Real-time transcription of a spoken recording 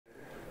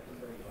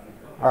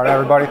All right,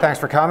 everybody, thanks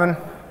for coming.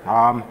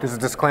 This is a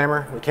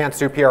disclaimer. We can't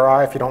sue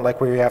PRI if you don't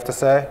like what we have to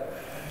say.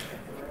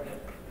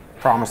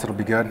 Promise it'll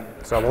be good.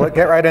 So we'll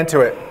get right into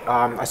it.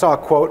 I saw a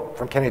quote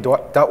from Kenny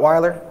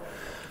Duttweiler,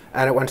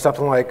 and it went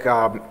something like,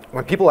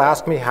 when people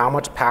ask me how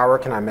much power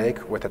can I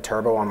make with a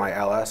turbo on my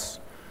LS,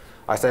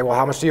 I say, well,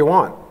 how much do you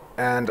want?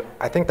 And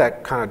I think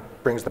that kind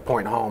of brings the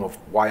point home of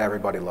why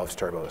everybody loves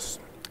turbos.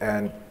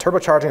 And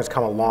turbocharging has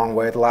come a long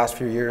way the last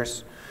few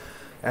years.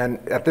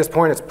 And at this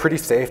point, it's pretty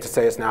safe to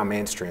say it's now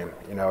mainstream.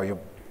 You know, you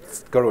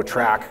go to a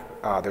track,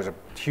 there's a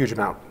huge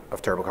amount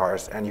of turbo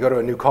cars, and you go to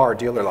a new car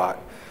dealer lot,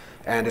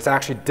 and it's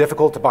actually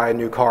difficult to buy a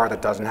new car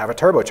that doesn't have a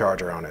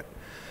turbocharger on it.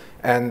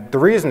 And the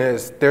reason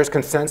is there's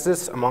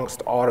consensus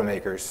amongst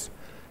automakers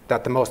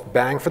that the most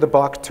bang for the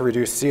buck to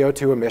reduce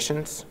CO2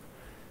 emissions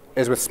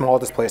is with small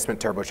displacement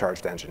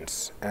turbocharged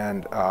engines.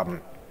 And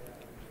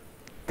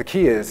the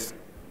key is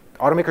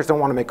automakers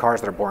don't want to make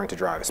cars that are boring to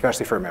drive,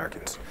 especially for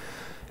Americans.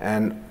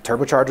 And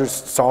turbochargers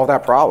solve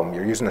that problem.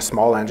 You're using a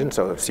small engine,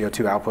 so the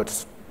CO2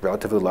 output's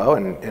relatively low,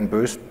 and in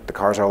boost, the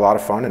cars are a lot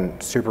of fun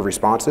and super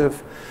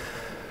responsive.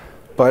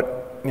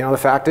 But you know, the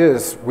fact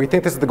is, we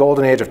think this is the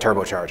golden age of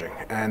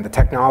turbocharging, and the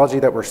technology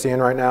that we're seeing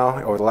right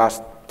now over the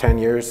last 10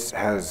 years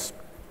has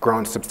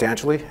grown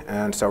substantially,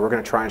 and so we're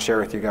going to try and share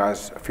with you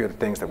guys a few of the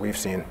things that we've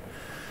seen.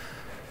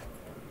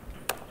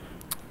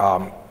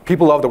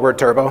 People love the word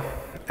turbo,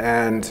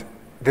 and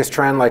this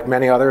trend, like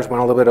many others,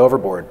 went a little bit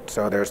overboard.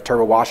 So there's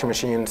turbo washing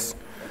machines,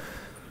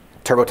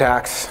 turbo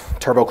tax,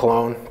 turbo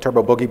cologne,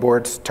 turbo boogie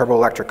boards, turbo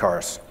electric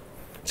cars.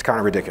 It's kind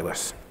of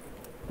ridiculous.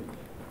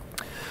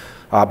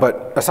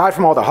 But aside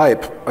from all the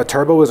hype, a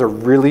turbo is a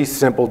really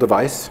simple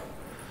device,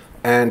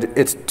 and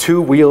it's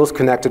two wheels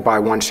connected by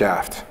one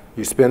shaft.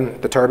 You spin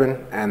the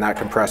turbine, and that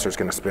compressor is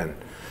going to spin.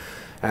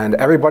 And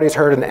everybody's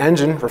heard an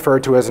engine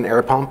referred to as an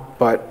air pump,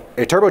 but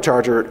a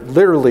turbocharger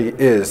literally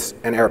is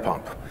an air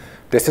pump.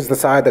 This is the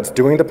side that's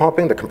doing the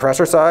pumping, the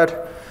compressor side,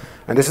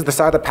 and this is the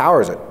side that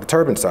powers it, the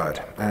turbine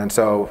side. And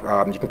so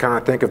you can kind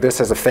of think of this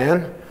as a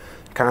fan,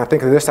 kind of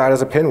think of this side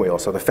as a pinwheel.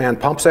 So the fan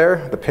pumps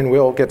air, the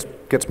pinwheel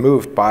gets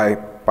moved by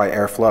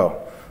airflow,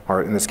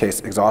 or in this case,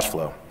 exhaust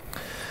flow.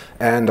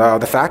 And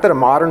the fact that a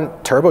modern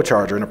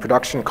turbocharger in a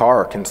production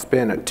car can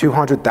spin at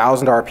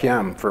 200,000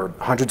 RPM for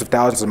hundreds of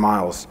thousands of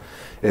miles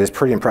is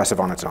pretty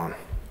impressive on its own.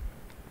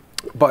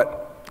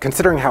 But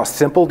considering how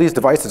simple these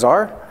devices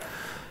are,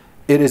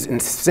 it is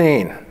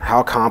insane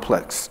how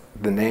complex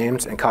the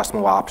names and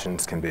custom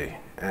options can be.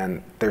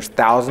 And there's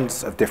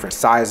thousands of different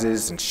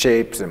sizes and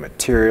shapes and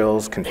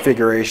materials,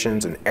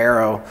 configurations and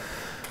aero.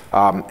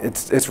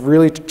 It's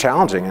really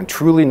challenging, and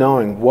truly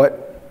knowing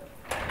what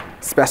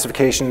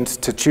specifications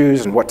to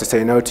choose and what to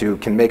say no to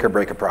can make or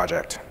break a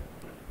project.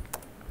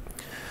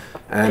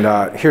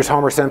 And here's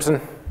Homer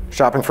Simpson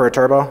shopping for a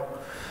turbo.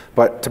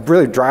 But to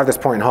really drive this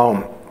point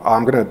home,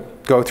 I'm going to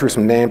go through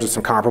some names of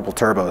some comparable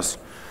turbos.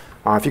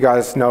 If you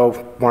guys know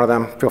one of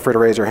them, feel free to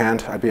raise your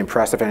hand. I'd be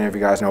impressed if any of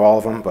you guys know all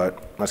of them,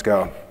 but let's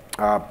go.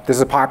 This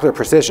is a popular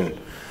precision,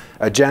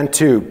 a Gen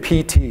 2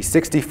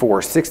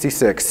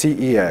 PT6466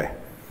 CEA.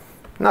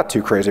 Not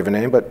too crazy of a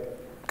name, but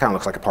kind of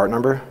looks like a part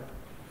number.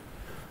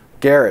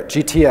 Garrett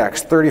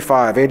GTX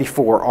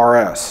 3584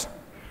 RS.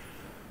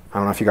 I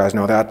don't know if you guys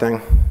know that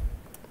thing.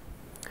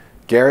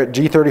 Garrett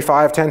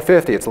G35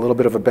 1050. It's a little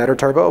bit of a better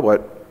turbo,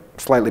 but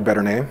slightly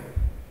better name.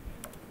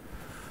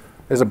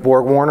 This is a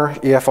Borg-Warner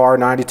EFR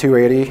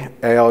 9280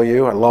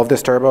 ALU. I love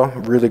this turbo,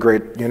 really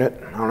great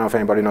unit. I don't know if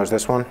anybody knows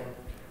this one.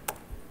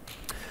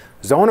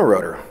 Zona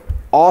Rotor,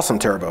 awesome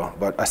turbo,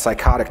 but a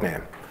psychotic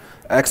name.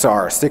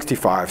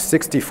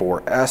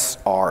 XR6564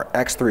 SR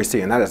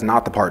X3C, and that is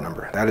not the part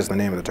number. That is the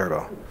name of the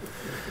turbo.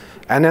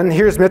 And then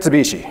here's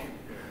Mitsubishi.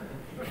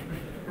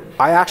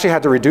 I actually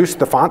had to reduce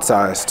the font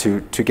size to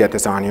get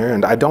this on here,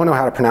 and I don't know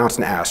how to pronounce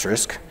an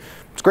asterisk.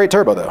 It's a great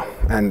turbo though,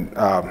 and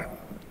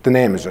the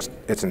name is just,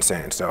 it's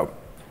insane. So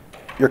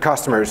your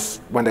customers,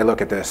 when they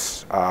look at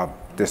this,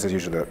 this is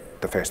usually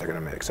the face they're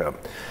going to make. So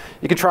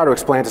you can try to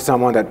explain to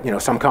someone that, you know,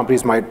 some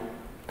companies might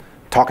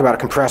talk about a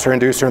compressor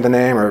inducer in the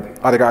name, or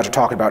other guys are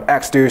talking about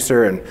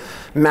exducer and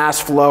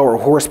mass flow or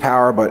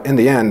horsepower, but in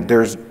the end,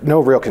 there's no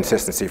real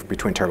consistency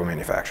between turbo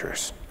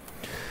manufacturers.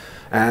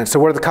 And so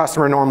what does the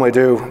customer normally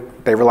do?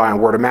 They rely on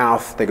word of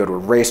mouth. They go to a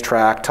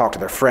racetrack, talk to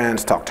their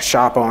friends, talk to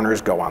shop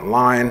owners, go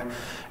online,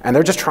 and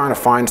they're just trying to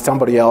find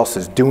somebody else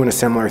who's doing a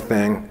similar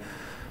thing.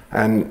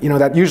 And you know,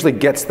 that usually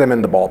gets them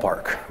in the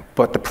ballpark.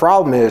 But the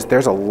problem is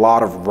there's a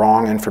lot of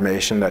wrong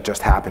information that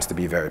just happens to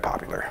be very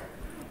popular.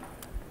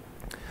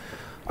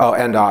 Oh,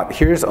 and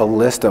here's a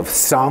list of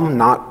some,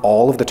 not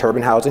all of the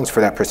turbine housings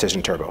for that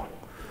precision turbo.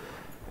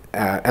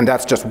 And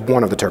that's just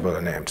one of the turbos I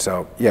named.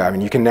 So yeah, I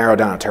mean, you can narrow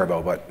down a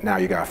turbo, but now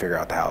you gotta figure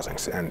out the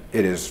housings, and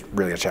it is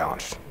really a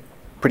challenge.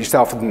 Put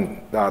yourself in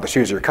the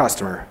shoes of your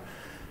customer,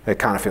 it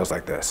kind of feels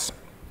like this.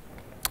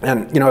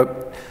 And you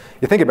know,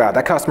 you think about it,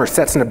 that customer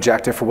sets an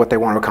objective for what they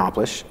want to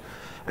accomplish,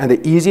 and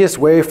the easiest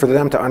way for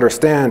them to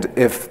understand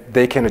if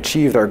they can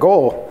achieve their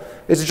goal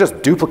is to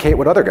just duplicate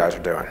what other guys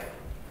are doing.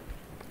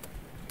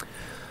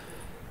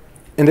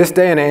 In this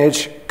day and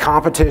age,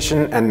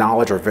 competition and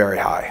knowledge are very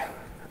high.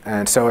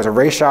 And so as a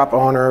race shop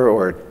owner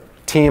or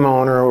team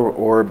owner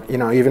or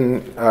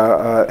even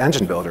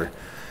engine builder,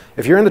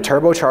 if you're in the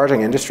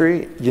turbocharging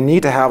industry, you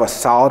need to have a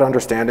solid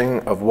understanding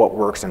of what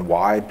works and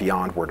why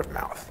beyond word of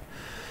mouth.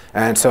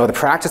 And so the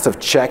practice of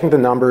checking the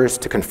numbers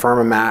to confirm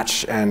a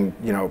match and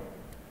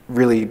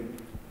really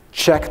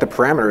check the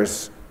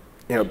parameters,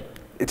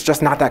 it's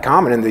just not that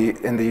common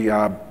in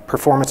the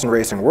performance and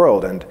racing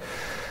world. And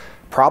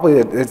probably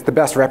it's the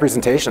best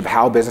representation of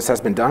how business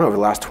has been done over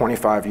the last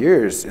 25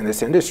 years in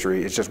this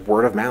industry. It's just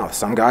word of mouth.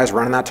 Some guy's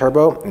running that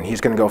turbo and he's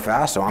going to go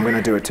fast, so I'm going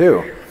to do it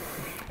too.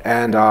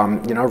 And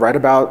right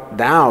about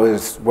now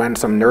is when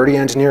some nerdy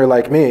engineer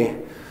like me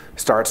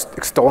starts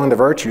extolling the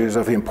virtues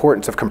of the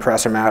importance of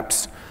compressor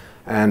maps,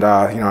 and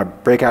I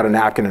break out a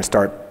napkin and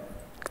start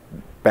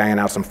banging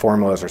out some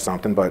formulas or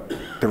something. But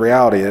the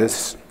reality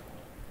is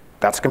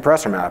that's a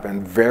compressor map,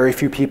 and very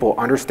few people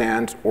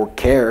understand or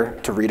care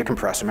to read a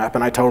compressor map,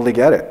 and I totally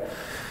get it.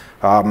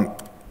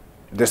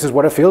 This is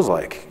what it feels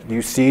like.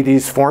 You see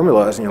these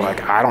formulas and you're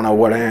like, I don't know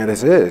what any of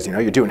this is.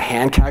 You're doing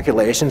hand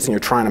calculations and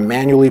you're trying to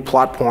manually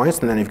plot points,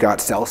 and then you've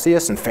got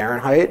Celsius and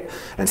Fahrenheit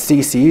and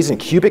cc's and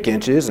cubic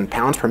inches and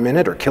pounds per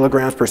minute or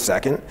kilograms per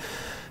second.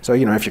 So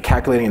if you're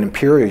calculating in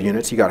imperial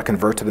units, you got to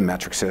convert to the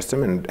metric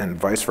system and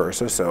vice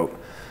versa. So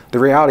the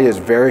reality is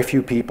very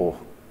few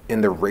people in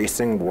the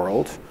racing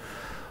world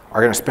are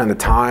going to spend the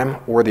time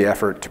or the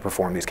effort to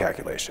perform these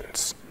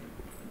calculations.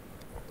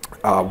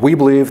 We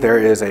believe there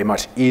is a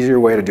much easier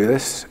way to do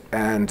this,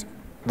 and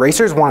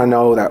racers want to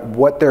know that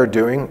what they're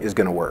doing is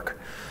going to work.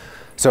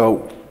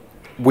 So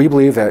we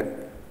believe that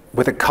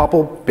with a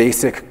couple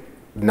basic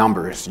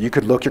numbers, you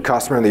could look your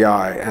customer in the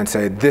eye and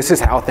say, this is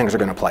how things are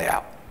going to play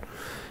out.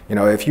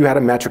 If you had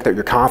a metric that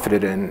you're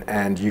confident in,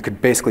 and you could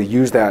basically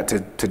use that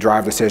to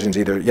drive decisions,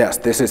 either, yes,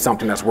 this is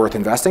something that's worth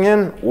investing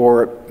in,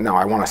 or no,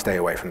 I want to stay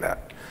away from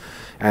that.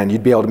 And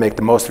you'd be able to make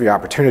the most of your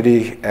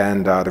opportunity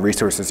and the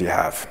resources you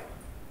have.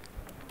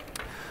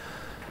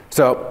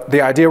 So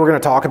the idea we're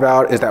going to talk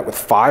about is that with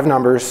 5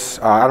 numbers,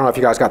 I don't know if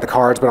you guys got the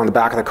cards, but on the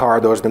back of the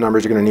card, those are the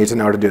numbers you're going to need to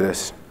know to do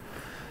this.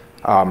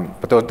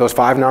 But those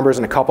 5 numbers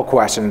and a couple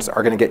questions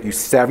are going to get you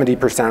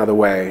 70% of the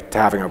way to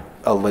having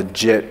a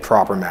legit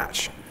proper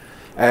match.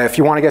 If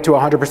you want to get to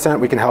 100%,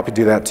 we can help you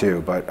do that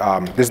too. But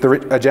this is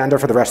the agenda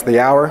for the rest of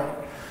the hour.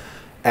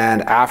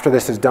 And after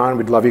this is done,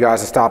 we'd love you guys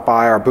to stop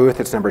by our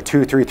booth. It's number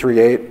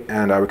 2338,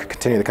 and we could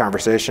continue the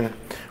conversation.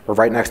 We're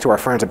right next to our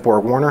friends at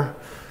Borg Warner.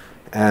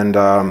 And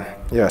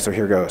yeah, so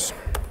here goes.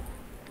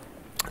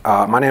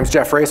 My name's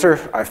Geoff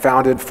Raicer. I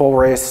founded Full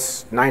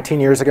Race 19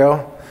 years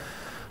ago.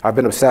 I've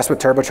been obsessed with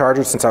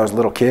turbochargers since I was a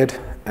little kid.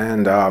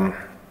 And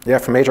yeah,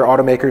 from major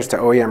automakers to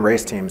OEM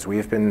race teams,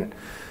 we've been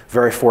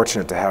very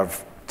fortunate to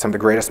have some of the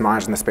greatest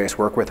minds in the space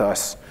work with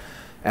us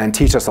and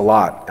teach us a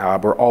lot.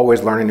 We're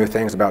always learning new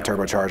things about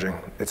turbocharging.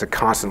 It's a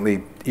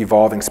constantly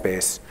evolving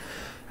space.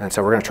 And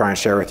so we're going to try and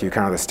share with you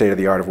kind of the state of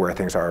the art of where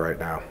things are right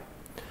now.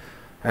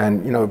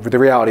 And the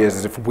reality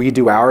is if we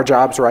do our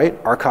jobs right,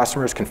 our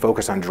customers can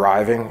focus on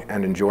driving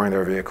and enjoying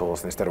their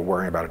vehicles instead of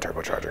worrying about a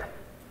turbocharger.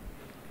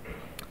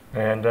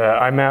 And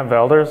I'm Matt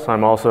Velders.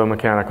 I'm also a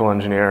mechanical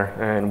engineer,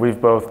 and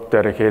we've both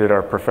dedicated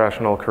our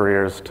professional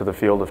careers to the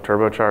field of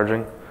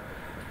turbocharging.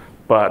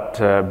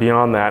 But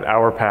beyond that,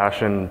 our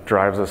passion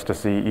drives us to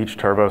see each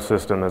turbo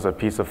system as a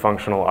piece of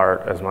functional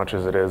art as much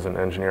as it is an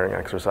engineering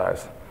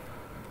exercise.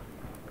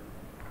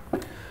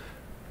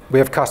 We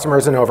have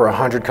customers in over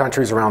 100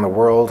 countries around the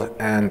world,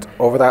 and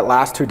over that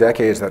last 2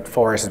 decades that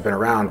Full Race has been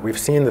around, we've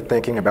seen the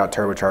thinking about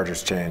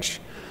turbochargers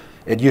change.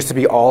 It used to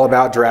be all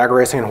about drag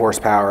racing and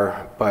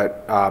horsepower,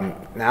 but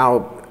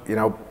now,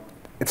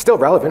 it's still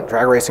relevant.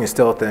 Drag racing is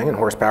still a thing, and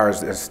horsepower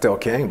is still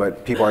king,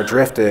 but people are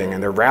drifting,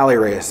 and they're rally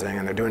racing,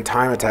 and they're doing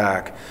time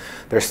attack.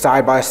 There's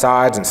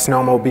side-by-sides and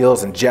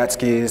snowmobiles and jet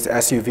skis,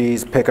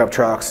 SUVs, pickup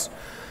trucks.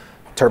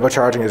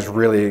 Turbocharging has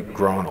really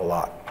grown a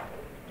lot.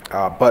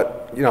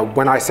 But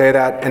when I say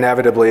that,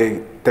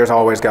 inevitably, there's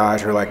always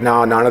guys who are like,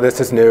 no, none of this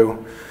is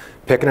new.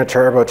 Picking a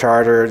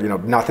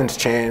turbocharger, nothing's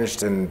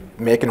changed, and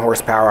making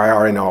horsepower, I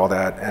already know all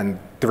that. And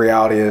the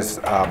reality is,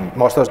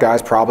 most of those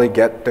guys probably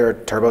get their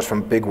turbos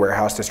from big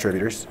warehouse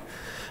distributors.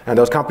 And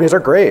those companies are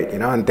great,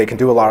 and they can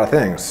do a lot of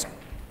things.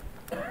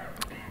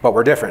 But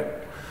we're different.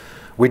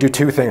 We do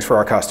 2 things for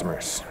our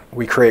customers.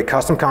 We create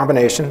custom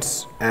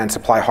combinations and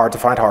supply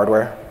hard-to-find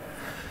hardware.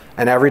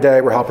 And every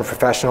day, we're helping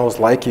professionals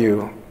like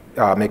you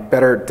make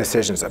better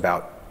decisions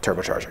about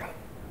turbocharging.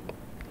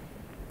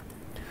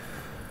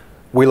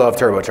 We love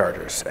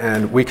turbochargers,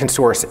 and we can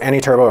source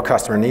any turbo a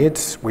customer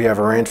needs. We have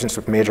arrangements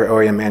with major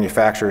OEM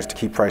manufacturers to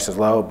keep prices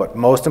low, but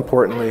most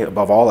importantly,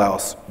 above all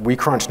else, we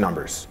crunch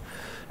numbers,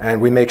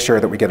 and we make sure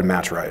that we get a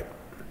match right.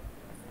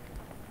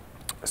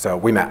 So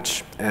we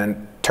match,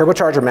 and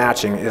turbocharger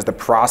matching is the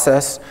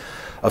process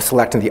of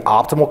selecting the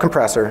optimal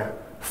compressor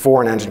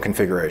for an engine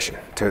configuration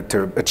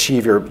to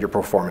achieve your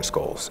performance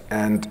goals.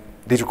 And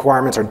these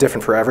requirements are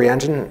different for every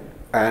engine.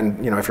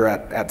 And if you're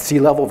at sea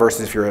level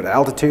versus if you're at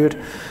altitude,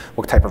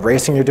 what type of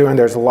racing you're doing,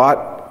 there's a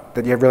lot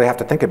that you really have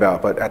to think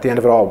about. But at the end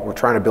of it all, we're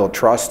trying to build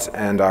trust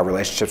and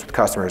relationships with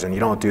customers, and you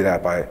don't do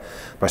that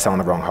by selling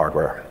the wrong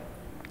hardware.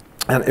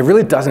 And it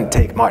really doesn't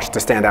take much to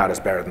stand out as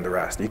better than the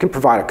rest. You can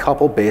provide a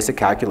couple basic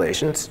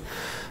calculations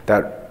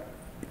that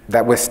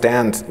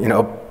withstand,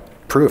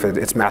 proof.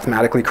 It's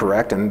mathematically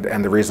correct,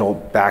 and the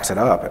result backs it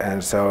up.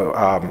 And so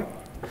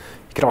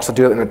you can also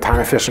do it in a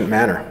time-efficient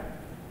manner.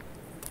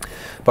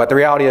 But the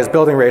reality is,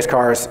 building race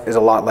cars is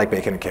a lot like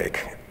baking a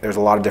cake. There's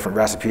a lot of different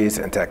recipes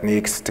and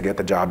techniques to get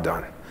the job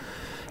done.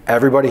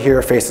 Everybody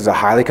here faces a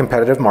highly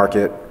competitive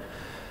market,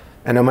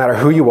 and no matter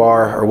who you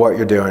are or what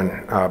you're doing,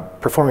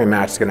 performing a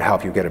match is going to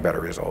help you get a better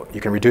result.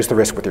 You can reduce the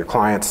risk with your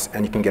clients,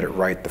 and you can get it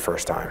right the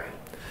first time.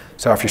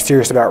 So if you're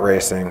serious about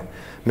racing,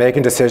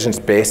 making decisions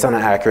based on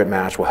an accurate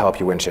match will help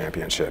you win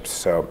championships.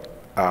 So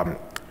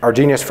our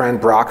genius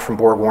friend Brock from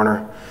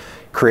BorgWarner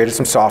created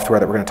some software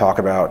that we're going to talk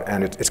about,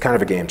 and it's kind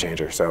of a game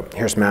changer. So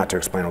here's Matt to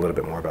explain a little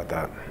bit more about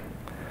that.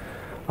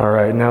 All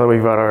right, now that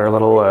we've got our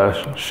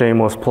little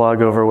shameless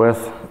plug over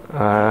with,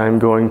 I'm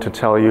going to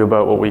tell you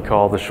about what we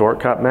call the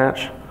shortcut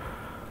match.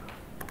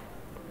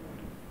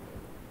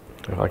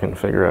 If I can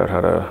figure out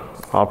how to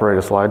operate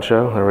a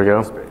slideshow, there we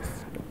go.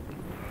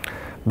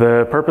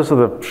 The purpose of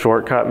the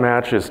shortcut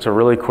match is to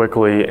really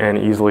quickly and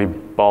easily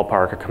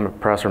ballpark a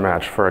compressor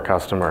match for a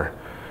customer.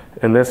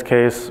 In this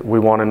case, we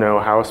want to know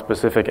how a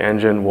specific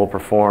engine will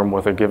perform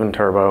with a given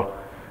turbo,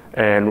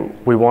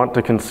 and we want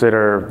to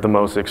consider the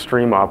most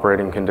extreme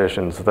operating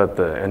conditions that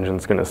the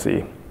engine's going to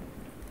see.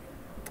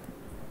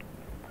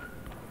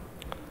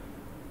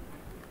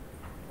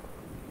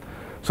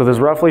 So there's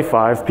roughly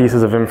 5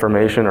 pieces of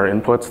information or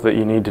inputs that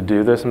you need to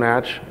do this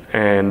match,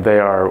 and they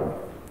are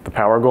the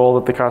power goal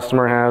that the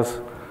customer has,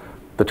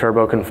 the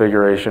turbo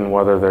configuration,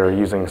 whether they're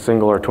using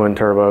single or twin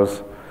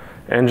turbos,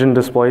 engine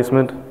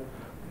displacement,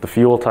 the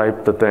fuel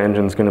type that the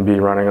engine's going to be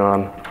running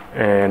on,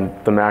 and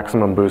the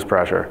maximum boost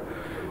pressure.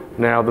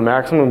 Now, the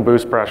maximum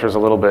boost pressure is a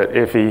little bit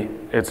iffy.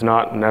 It's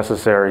not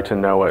necessary to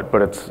know it,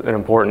 but it's an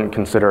important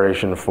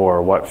consideration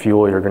for what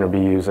fuel you're going to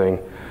be using,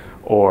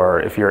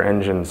 or if your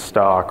engine's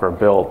stock or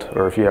built,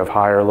 or if you have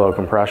high or low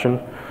compression.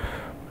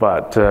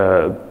 But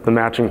the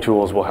matching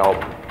tools will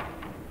help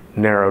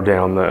narrow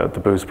down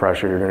the boost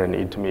pressure you're going to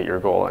need to meet your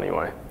goal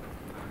anyway.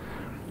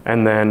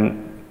 And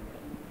then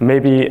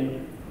maybe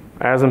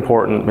as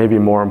important, maybe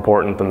more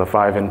important than the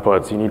 5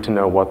 inputs, you need to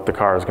know what the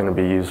car is going to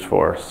be used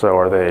for. So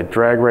are they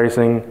drag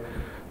racing,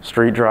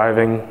 street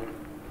driving,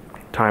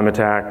 time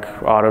attack,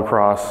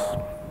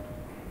 autocross?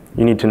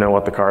 You need to know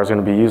what the car is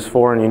going to be used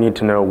for, and you need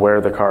to know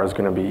where the car is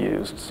going to be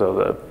used. So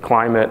the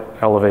climate,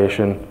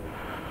 elevation,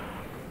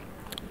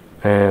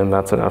 and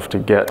that's enough to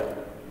get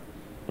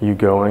you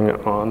going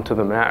on to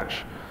the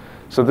match.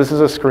 So this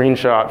is a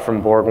screenshot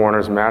from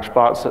BorgWarner's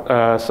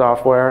MatchBot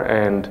software,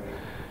 and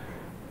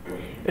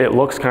it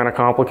looks kind of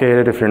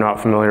complicated if you're not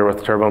familiar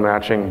with turbo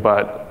matching,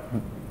 but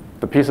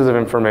the pieces of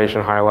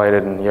information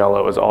highlighted in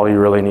yellow is all you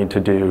really need to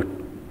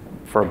do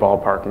for a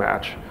ballpark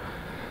match.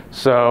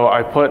 So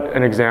I put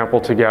an example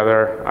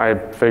together.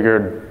 I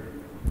figured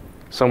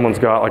someone's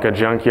got like a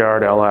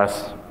junkyard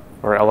LS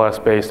or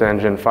LS-based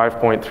engine,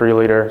 5.3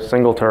 liter,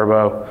 single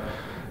turbo,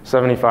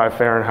 75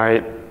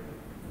 Fahrenheit.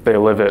 They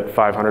live at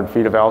 500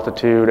 feet of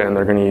altitude, and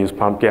they're going to use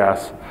pump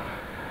gas,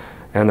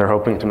 and they're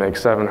hoping to make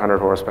 700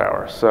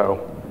 horsepower.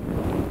 So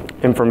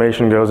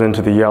information goes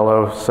into the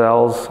yellow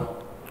cells,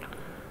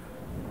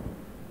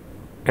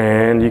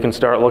 and you can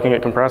start looking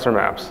at compressor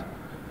maps.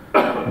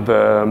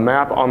 The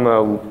map on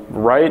the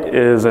right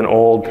is an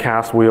old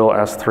cast wheel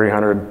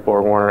S300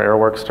 BorgWarner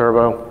Airworks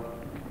turbo,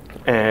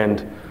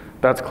 and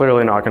that's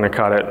clearly not going to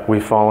cut it.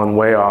 We've fallen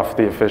way off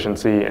the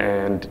efficiency,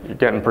 and you're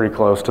getting pretty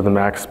close to the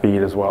max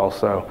speed as well,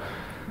 so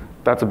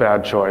that's a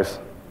bad choice.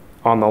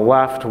 On the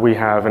left, we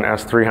have an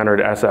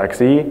S300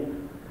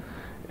 SXE.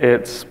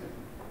 It's,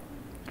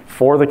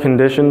 for the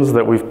conditions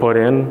that we've put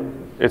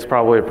in, it's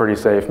probably a pretty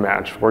safe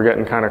match. We're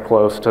getting kind of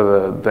close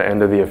to the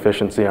end of the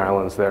efficiency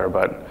islands there,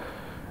 but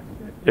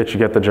it should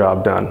get the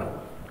job done.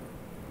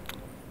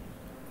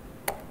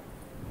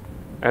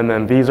 And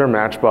then these are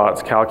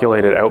MatchBot's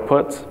calculated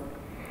outputs.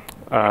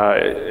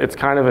 It's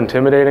kind of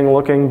intimidating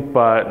looking,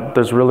 but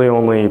there's really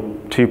only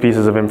 2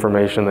 pieces of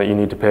information that you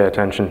need to pay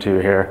attention to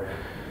here.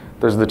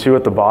 There's the 2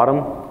 at the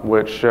bottom,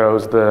 which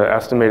shows the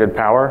estimated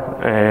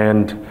power,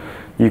 and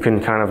you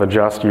can kind of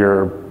adjust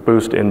your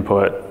boost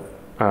input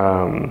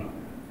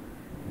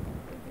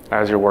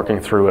as you're working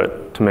through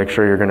it to make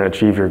sure you're going to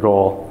achieve your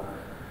goal.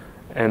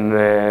 And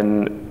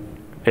then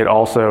it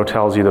also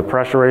tells you the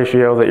pressure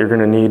ratio that you're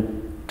going to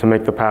need to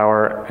make the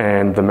power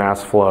and the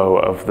mass flow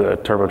of the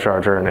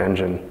turbocharger and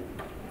engine.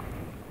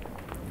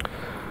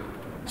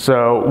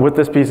 So with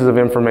this pieces of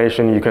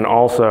information, you can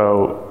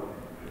also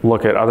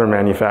look at other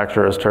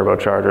manufacturers'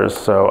 turbochargers.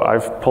 So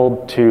I've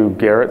pulled 2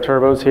 Garrett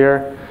turbos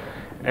here,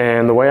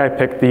 and the way I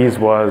picked these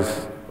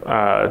was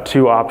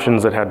 2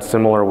 options that had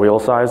similar wheel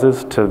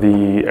sizes to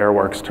the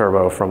Airworks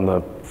turbo from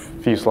the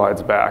few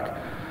slides back.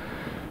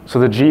 So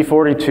the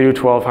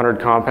G42 1200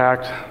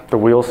 compact, the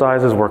wheel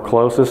sizes were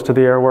closest to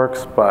the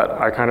Airworks, but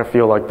I kind of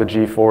feel like the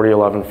G40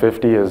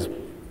 1150 is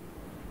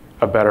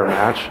a better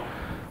match.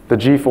 The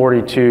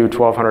G42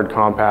 1200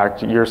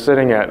 compact, you're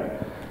sitting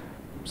at,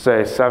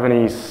 say,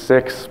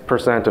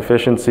 76%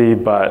 efficiency,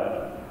 but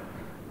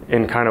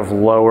in kind of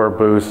lower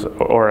boosts,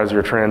 or as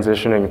you're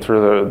transitioning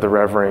through the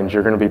rev range,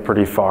 you're going to be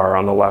pretty far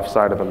on the left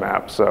side of the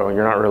map, so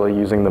you're not really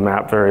using the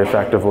map very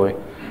effectively.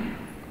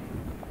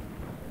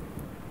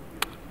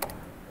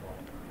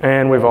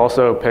 And we've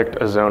also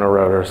picked a Zona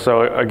rotor.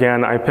 So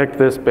again, I picked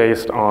this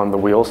based on the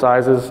wheel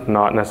sizes,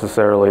 not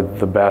necessarily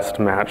the best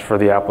match for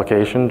the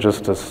application,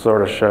 just to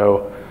sort of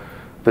show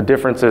the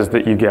differences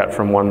that you get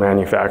from one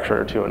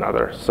manufacturer to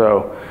another.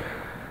 So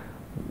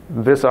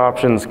this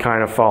option's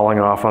kind of falling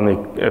off on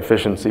the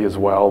efficiency as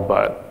well,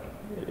 but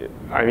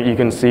you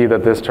can see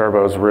that this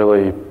turbo is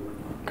really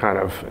kind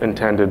of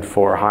intended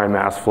for high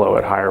mass flow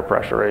at higher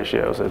pressure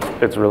ratios.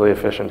 It's really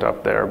efficient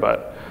up there,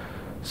 but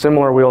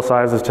similar wheel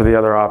sizes to the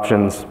other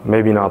options,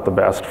 maybe not the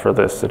best for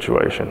this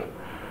situation.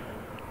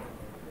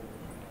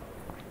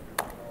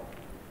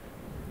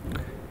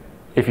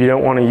 If you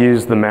don't want to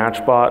use the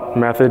MatchBot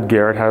method,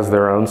 Garrett has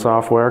their own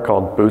software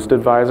called Boost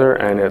Advisor,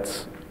 and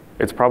it's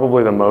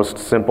probably the most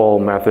simple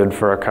method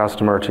for a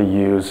customer to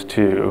use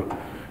to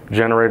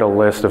generate a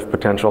list of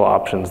potential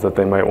options that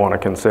they might want to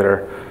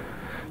consider.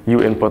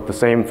 You input the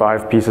same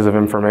 5 pieces of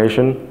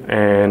information,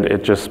 and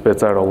it just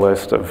spits out a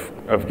list of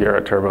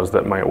Garrett turbos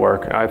that might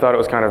work. I thought it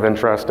was kind of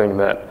interesting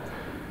that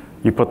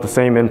you put the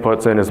same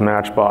inputs in as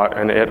MatchBot,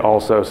 and it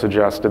also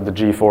suggested the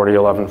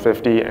G40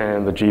 1150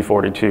 and the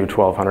G42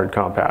 1200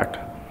 compact.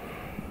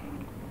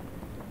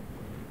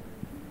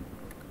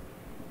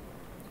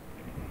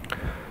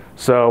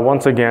 So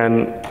once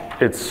again,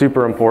 it's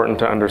super important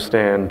to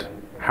understand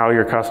how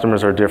your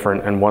customers are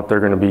different and what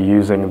they're going to be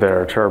using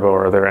their turbo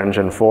or their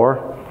engine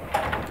for.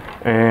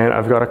 And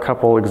I've got a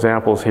couple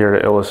examples here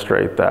to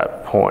illustrate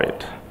that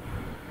point.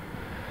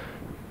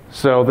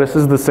 So this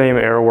is the same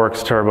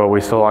Airworks turbo we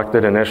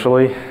selected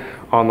initially.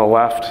 On the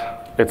left,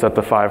 it's at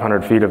the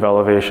 500 feet of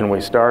elevation we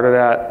started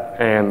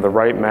at, and the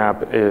right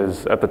map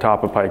is at the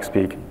top of Pikes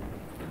Peak.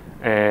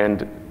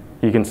 And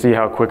you can see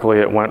how quickly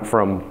it went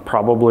from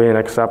probably an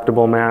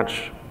acceptable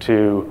match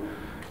to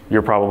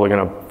you're probably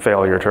going to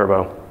fail your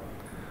turbo.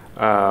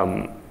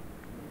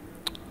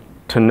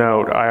 To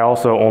note, I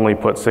also only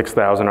put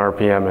 6,000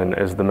 RPM in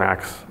as the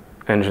max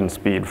engine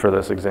speed for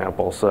this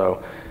example.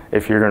 So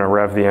if you're going to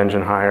rev the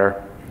engine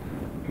higher,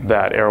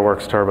 that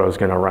Airworks turbo is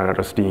going to run out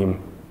of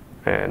steam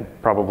and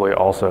probably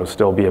also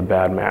still be a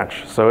bad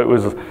match. So it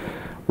was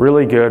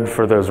really good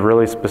for those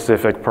really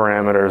specific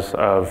parameters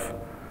of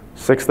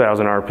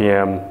 6,000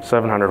 RPM,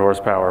 700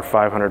 horsepower,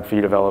 500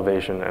 feet of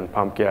elevation, and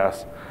pump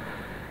gas.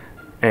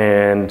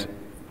 And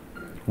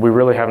we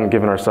really haven't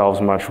given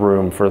ourselves much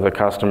room for the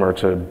customer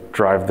to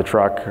drive the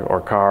truck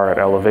or car at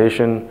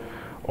elevation,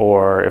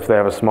 or if they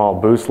have a small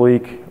boost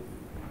leak.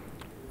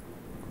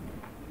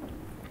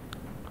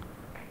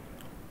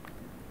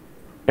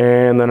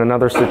 And then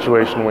another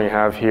situation we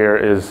have here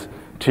is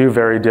 2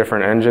 very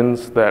different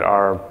engines that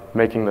are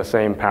making the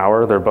same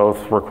power. They're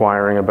both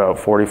requiring about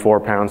 44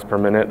 pounds per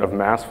minute of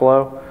mass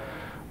flow,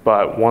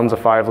 but one's a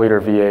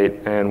 5-liter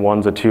V8 and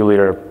one's a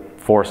 2-liter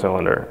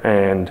 4-cylinder.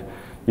 And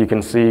you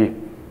can see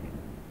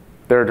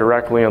they're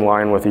directly in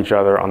line with each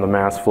other on the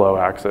mass flow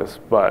axis,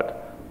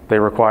 but they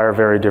require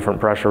very different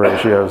pressure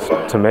ratios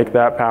to make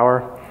that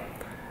power.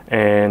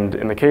 And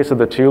in the case of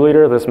the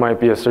 2-liter, this might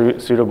be a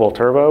suitable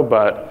turbo,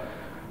 but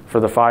for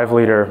the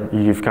 5-liter,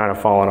 you've kind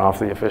of fallen off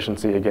the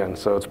efficiency again,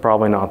 so it's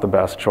probably not the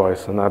best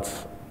choice, and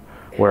that's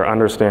where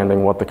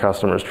understanding what the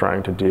customer is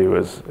trying to do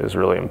is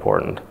really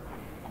important.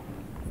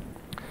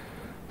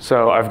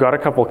 So I've got a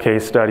couple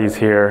case studies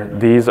here.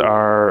 These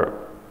are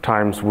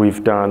times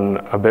we've done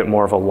a bit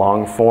more of a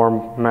long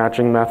form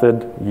matching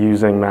method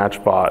using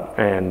MatchBot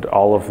and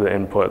all of the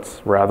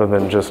inputs rather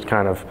than just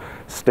kind of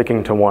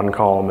sticking to one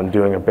column and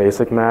doing a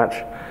basic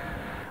match.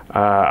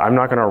 I'm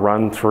not going to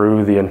run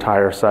through the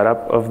entire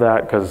setup of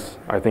that because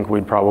I think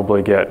we'd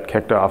probably get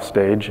kicked off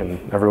stage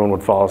and everyone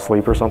would fall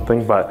asleep or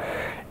something, but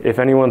if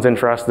anyone's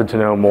interested to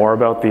know more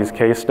about these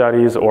case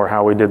studies or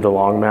how we did the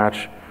long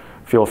match,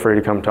 feel free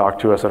to come talk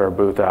to us at our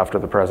booth after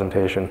the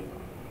presentation.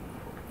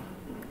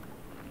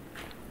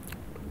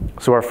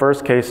 So our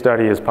first case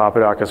study is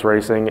Papadakis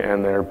Racing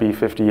and their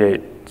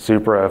B58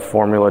 Supra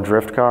Formula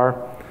Drift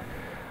car.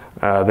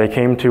 They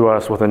came to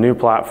us with a new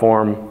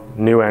platform,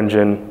 new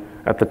engine.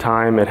 At the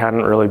time, it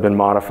hadn't really been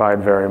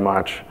modified very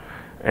much,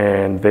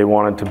 and they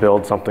wanted to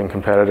build something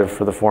competitive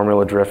for the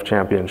Formula Drift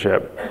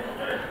Championship.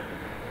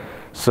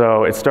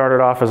 So it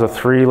started off as a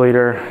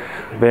 3-liter.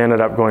 They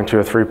ended up going to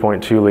a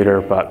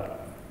 3.2-liter,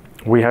 but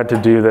we had to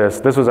do this.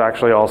 This was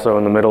actually also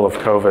in the middle of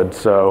COVID,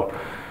 so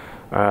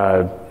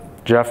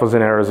Geoff was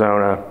in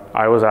Arizona,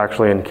 I was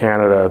actually in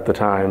Canada at the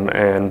time,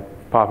 and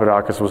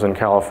Papadakis was in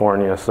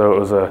California, so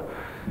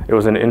it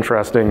was an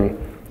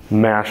interesting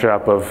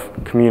mashup of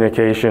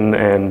communication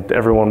and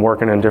everyone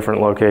working in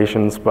different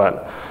locations,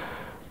 but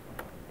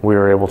we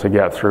were able to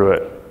get through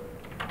it.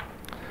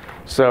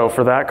 So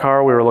for that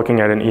car, we were looking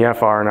at an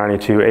EFR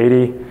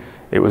 9280.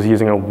 It was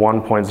using a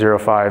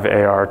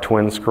 1.05 AR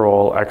twin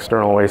scroll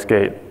external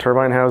wastegate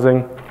turbine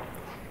housing.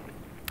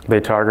 They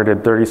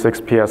targeted 36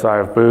 PSI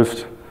of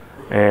boost,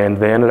 and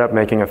they ended up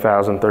making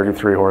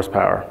 1,033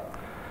 horsepower.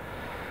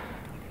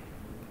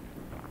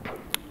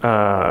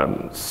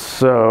 I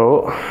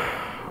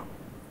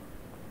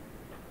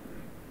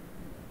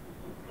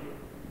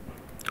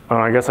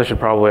guess I should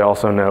probably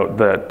also note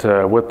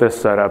that with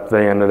this setup,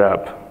 they ended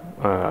up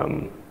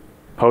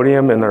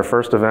podium in their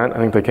first event. I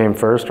think they came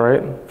first,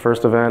 right?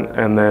 First event,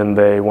 and then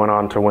they went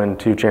on to win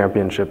 2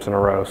 championships in a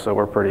row. So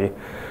we're pretty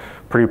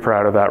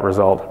proud of that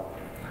result.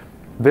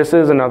 This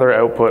is another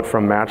output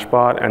from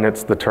MatchBot, and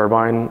it's the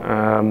turbine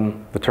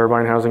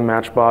housing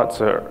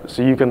MatchBot.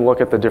 So you can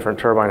look at the different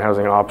turbine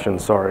housing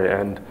options,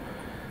 and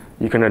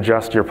you can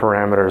adjust your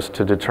parameters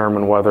to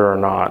determine whether or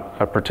not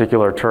a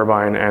particular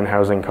turbine and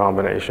housing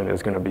combination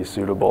is going to be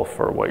suitable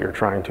for what you're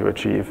trying to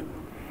achieve.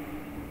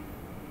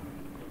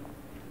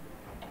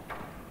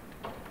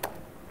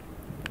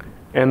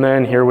 And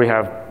then here we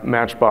have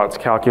MatchBot's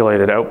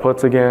calculated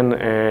outputs again,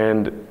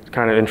 and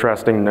kind of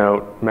interesting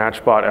note,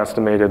 MatchBot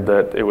estimated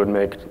that it would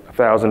make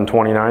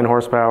 1,029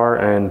 horsepower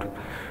and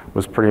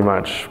was pretty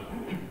much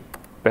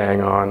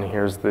bang on.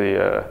 Here's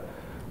the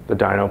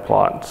dyno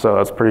plot. So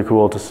it's pretty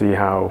cool to see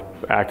how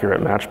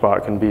accurate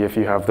MatchBot can be if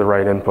you have the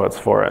right inputs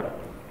for it.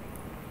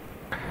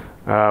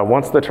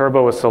 Once the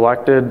turbo was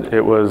selected,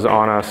 it was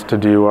on us to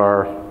do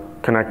our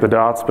connect the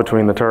dots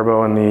between the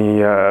turbo and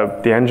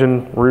the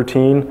engine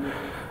routine.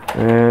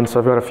 And so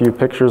I've got a few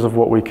pictures of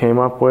what we came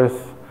up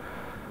with.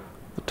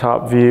 The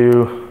top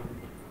view,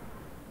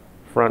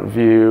 front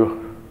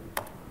view,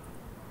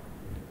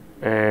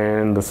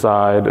 and the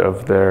side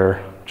of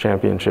their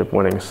championship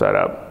winning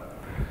setup.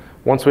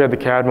 Once we had the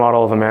CAD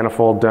model of the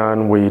manifold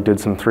done, we did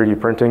some 3D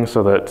printing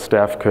so that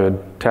Steph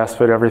could test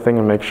fit everything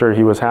and make sure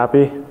he was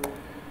happy.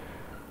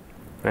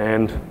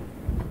 And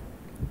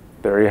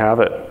there you have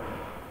it.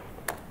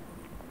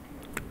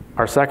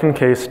 Our second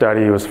case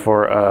study was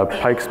for a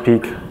Pikes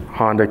Peak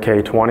Honda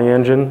K20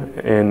 engine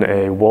in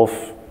a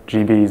Wolf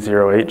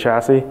GB08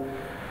 chassis.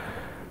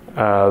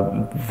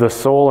 The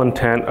sole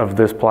intent of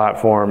this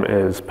platform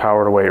is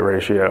power to weight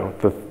ratio.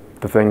 The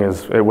thing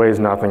is, it weighs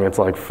nothing. It's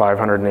like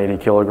 580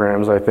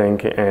 kilograms, I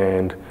think,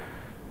 and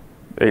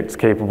it's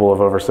capable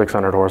of over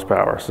 600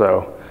 horsepower.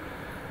 So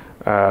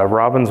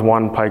Robin's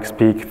won Pikes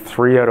Peak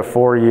 3 out of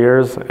 4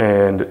 years,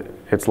 and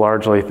it's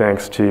largely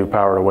thanks to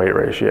power to weight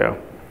ratio.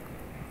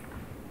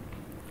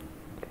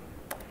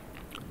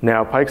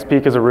 Now, Pikes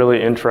Peak is a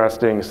really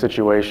interesting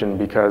situation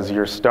because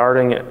you're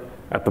starting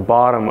at the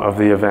bottom of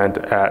the event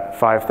at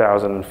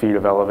 5,000 feet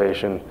of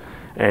elevation,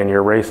 and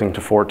you're racing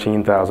to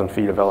 14,000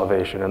 feet of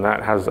elevation, and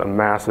that has a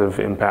massive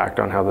impact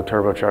on how the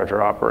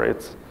turbocharger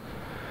operates.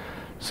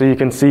 So you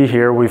can see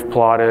here we've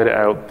plotted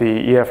out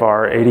the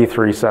EFR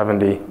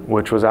 8370,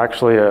 which was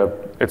actually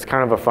it's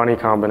kind of a funny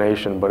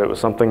combination, but it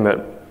was something that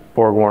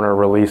BorgWarner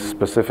released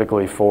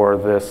specifically for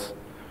this,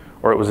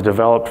 or it was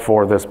developed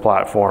for this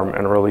platform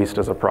and released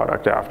as a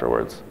product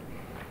afterwards.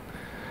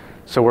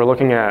 So we're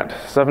looking at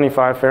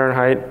 75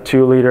 Fahrenheit,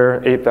 2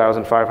 liter,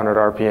 8,500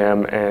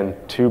 RPM, and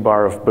 2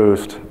 bar of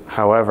boost.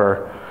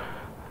 However,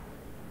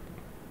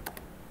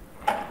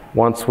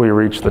 once we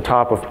reach the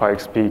top of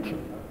Pikes Peak,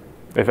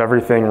 if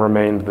everything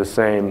remained the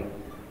same,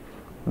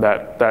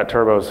 that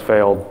turbo's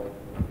failed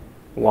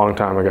a long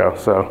time ago.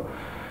 So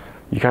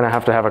you kind of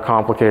have to have a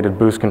complicated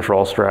boost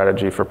control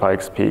strategy for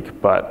Pikes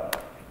Peak, but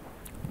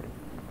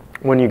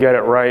when you get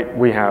it right,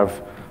 we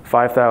have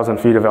 5,000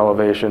 feet of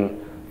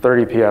elevation,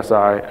 30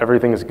 PSI,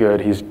 everything's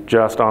good. He's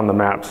just on the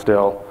map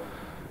still.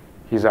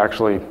 He's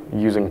actually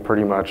using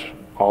pretty much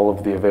all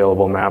of the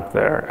available map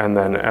there. And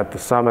then at the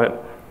summit,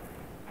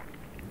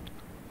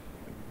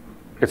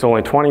 it's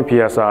only 20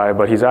 PSI,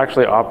 but he's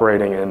actually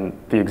operating in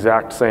the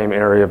exact same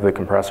area of the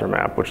compressor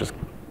map, which is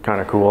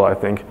kind of cool, I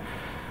think.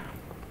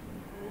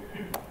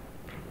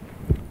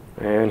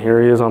 And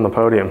here he is on the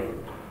podium.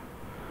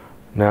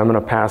 Now I'm going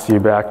to pass you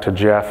back to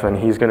Geoff, and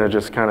he's going to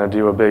just kind of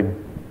do a big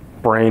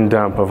brain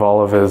dump of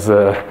all of his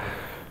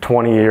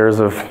 20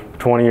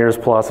 years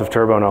plus of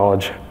turbo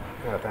knowledge.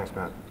 Yeah, thanks,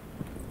 Matt.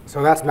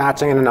 So that's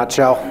matching in a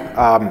nutshell.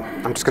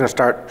 I'm just going to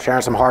start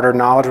sharing some harder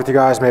knowledge with you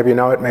guys. Maybe you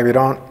know it, maybe you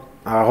don't.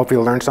 Hopefully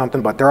you'll learn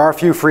something. But there are a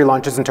few free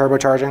lunches in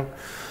turbocharging,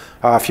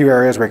 a few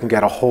areas where you can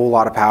get a whole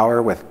lot of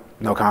power with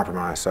no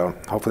compromise. So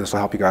hopefully this will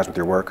help you guys with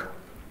your work.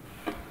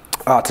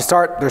 To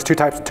start, there's 2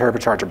 types of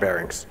turbocharger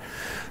bearings.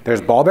 There's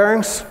ball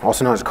bearings,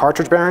 also known as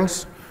cartridge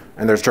bearings,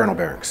 and there's journal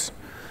bearings.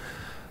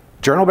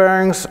 Journal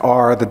bearings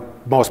are the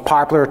most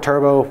popular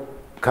turbo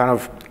kind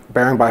of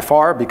bearing by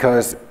far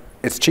because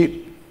it's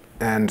cheap,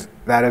 and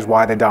that is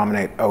why they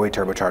dominate OE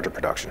turbocharger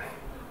production.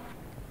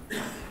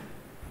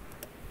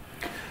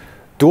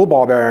 Dual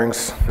ball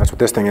bearings, that's what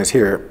this thing is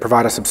here,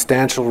 provide a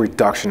substantial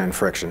reduction in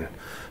friction.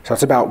 So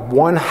it's about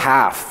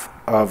 1/2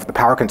 of the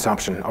power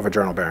consumption of a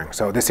journal bearing.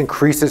 So this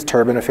increases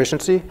turbine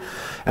efficiency.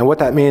 And what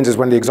that means is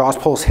when the exhaust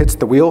pulse hits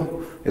the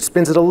wheel, it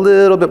spins it a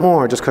little bit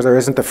more just because there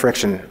isn't the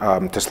friction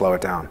to slow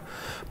it down.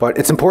 But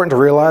it's important to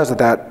realize that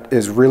that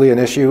is really an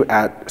issue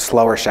at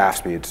slower shaft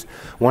speeds.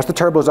 Once the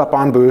turbo's up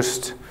on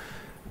boost,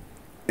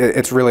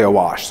 it's really a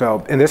wash.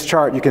 So in this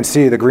chart, you can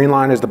see the green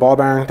line is the ball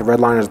bearing, the red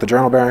line is the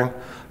journal bearing.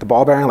 The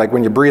ball bearing, like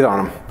when you breathe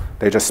on them,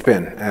 they just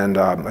spin. And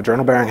a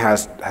journal bearing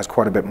has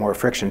quite a bit more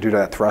friction due to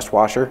that thrust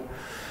washer.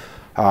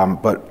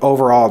 But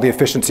overall, the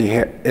efficiency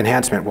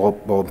enhancement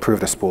will improve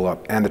the spool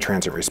up and the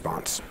transient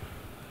response.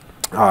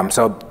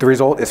 So the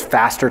result is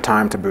faster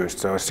time to boost.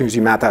 So as soon as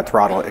you mat that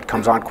throttle, it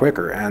comes on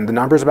quicker. And the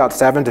number is about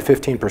 7 to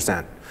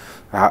 15%,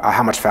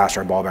 how much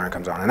faster a ball bearing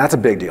comes on. And that's a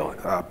big deal.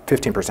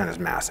 15% is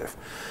massive.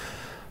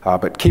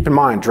 But keep in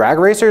mind, drag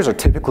racers are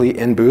typically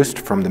in boost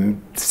from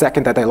the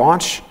second that they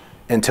launch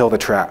until the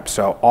trap.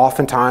 So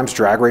oftentimes,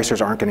 drag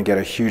racers aren't going to get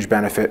a huge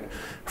benefit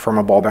from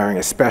a ball bearing,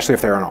 especially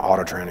if they're on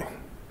auto training.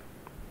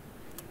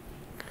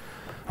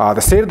 The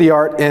state of the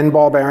art in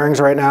ball bearings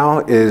right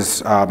now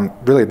is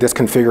really this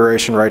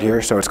configuration right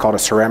here. So it's called a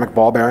ceramic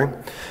ball bearing.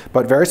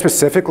 But very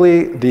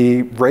specifically,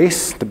 the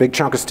race, the big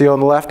chunk of steel on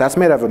the left, that's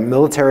made of a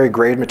military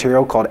grade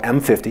material called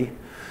M50.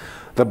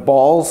 The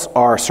balls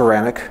are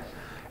ceramic.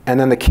 And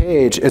then the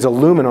cage is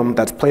aluminum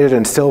that's plated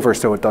in silver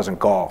so it doesn't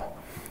gall.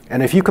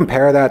 And if you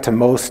compare that to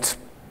most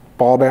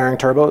ball bearing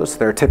turbos,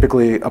 they're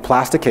typically a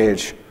plastic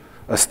cage,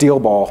 a steel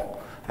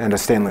ball, and a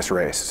stainless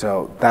race.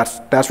 So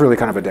that's really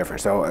kind of a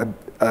difference. So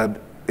a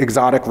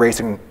exotic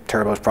racing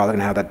turbo is probably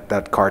going to have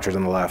that cartridge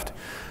on the left,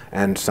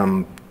 and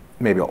some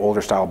maybe an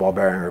older style ball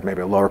bearing or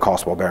maybe a lower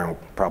cost ball bearing will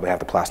probably have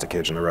the plastic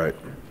cage on the right.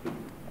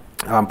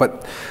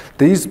 But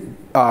these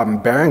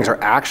bearings are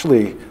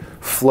actually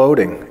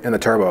floating in the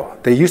turbo.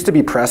 They used to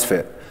be press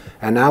fit,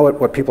 and now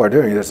what people are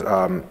doing is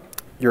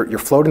you're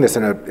floating this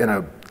in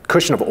a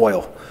cushion of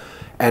oil,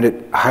 and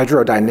it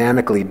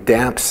hydrodynamically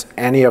damps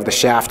any of the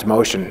shaft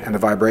motion and the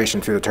vibration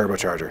through the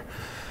turbocharger.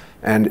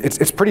 And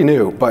it's pretty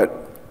new,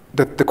 but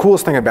the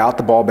coolest thing about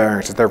the ball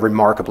bearings is they're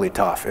remarkably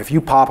tough. If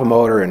you pop a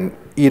motor and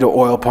eat an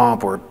oil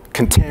pump or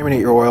contaminate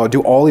your oil,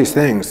 do all these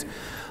things,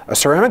 a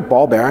ceramic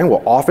ball bearing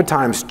will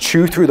oftentimes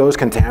chew through those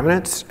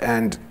contaminants,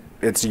 and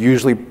it's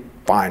usually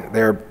fine.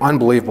 They're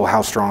unbelievable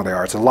how strong they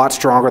are. It's a lot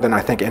stronger than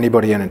I think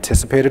anybody had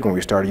anticipated when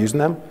we started using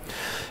them.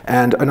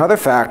 And another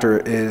factor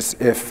is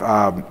if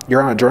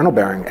you're on a journal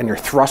bearing and you're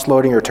thrust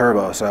loading your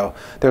turbo. So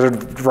there's a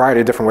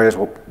variety of different ways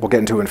we'll get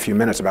into in a few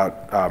minutes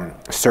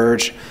about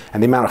surge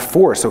and the amount of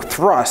force. So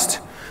thrust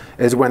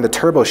is when the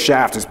turbo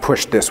shaft is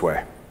pushed this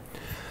way.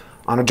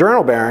 On a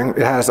journal bearing, it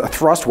has a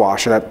thrust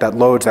washer that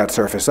loads that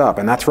surface up,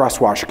 and that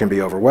thrust washer can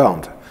be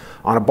overwhelmed.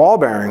 On a ball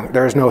bearing,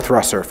 there is no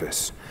thrust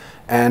surface.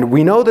 And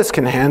we know this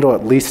can handle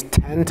at least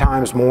 10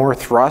 times more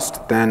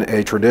thrust than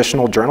a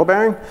traditional journal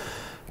bearing,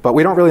 but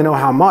we don't really know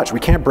how much. We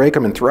can't break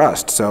them in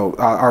thrust, so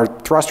our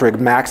thrust rig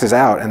maxes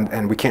out,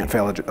 and we can't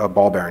fail a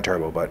ball bearing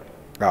turbo, but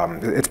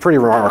it's pretty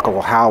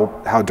remarkable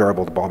how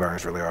durable the ball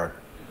bearings really are.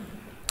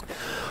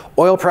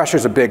 Oil pressure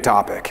is a big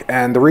topic,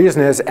 and the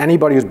reason is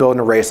anybody who's building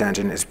a race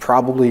engine is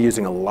probably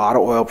using a lot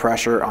of oil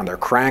pressure on their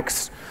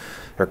cranks,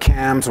 their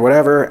cams,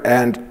 whatever,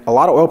 and a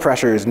lot of oil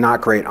pressure is not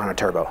great on a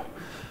turbo.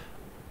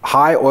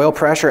 High oil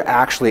pressure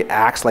actually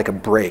acts like a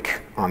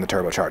brake on the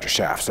turbocharger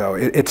shaft, so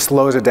it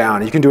slows it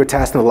down. You can do a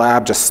test in the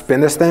lab, just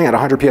spin this thing at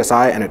 100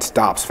 psi and it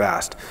stops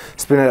fast.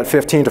 Spin it at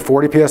 15 to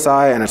 40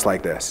 psi and it's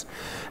like this.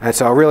 And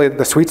so really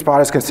the sweet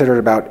spot is considered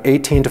about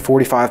 18 to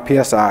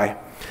 45 psi.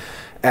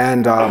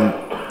 And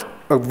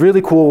a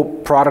really cool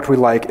product we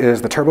like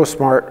is the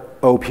TurboSmart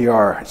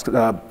OPR. It's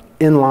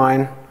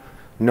inline,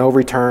 no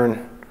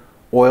return,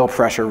 oil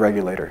pressure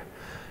regulator.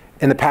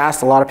 In the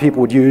past, a lot of people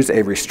would use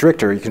a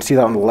restrictor. You can see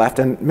that on the left,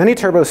 and many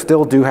turbos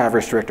still do have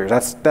restrictors.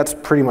 That's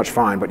pretty much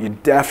fine, but you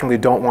definitely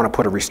don't want to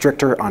put a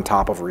restrictor on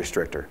top of a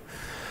restrictor.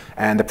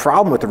 And the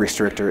problem with the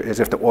restrictor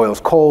is if the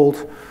oil's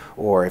cold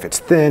or if it's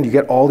thin, you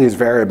get all these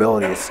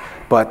variabilities,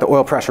 but the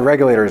oil pressure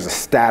regulator is a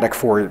static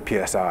 4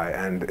 psi,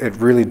 and it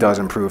really does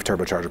improve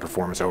turbocharger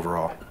performance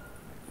overall.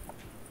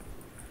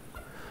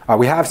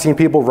 We have seen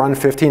people run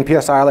 15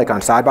 psi like on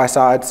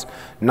side-by-sides.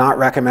 Not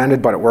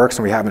recommended, but it works,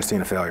 and we haven't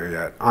seen a failure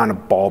yet on a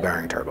ball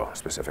bearing turbo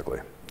specifically.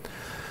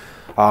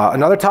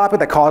 Another topic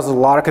that causes a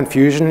lot of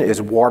confusion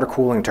is water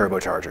cooling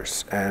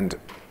turbochargers. And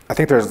I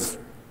think there's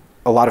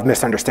a lot of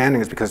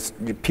misunderstandings because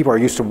people are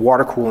used to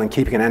water cooling,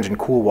 keeping an engine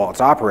cool while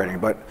it's operating,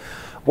 but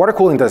water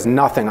cooling does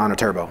nothing on a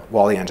turbo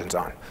while the engine's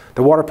on.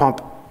 The water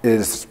pump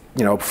is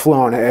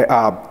flowing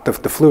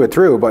the fluid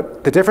through,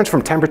 but the difference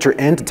from temperature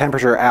in to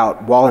temperature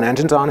out while an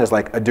engine's on is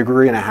like 1.5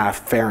 degrees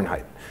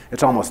Fahrenheit.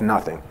 It's almost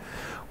nothing.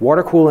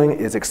 Water cooling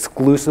is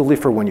exclusively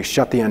for when you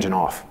shut the engine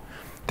off.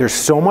 There's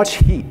so much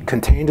heat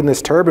contained in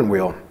this turbine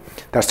wheel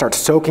that starts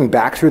soaking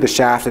back through the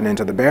shaft and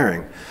into the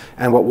bearing.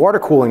 And what water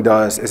cooling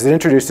does is it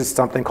introduces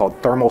something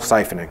called thermal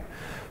siphoning.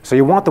 So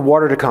you want the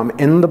water to come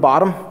in the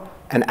bottom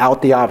and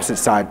out the opposite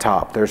side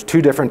top. There's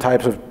two different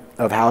types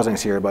of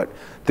housings here, but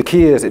the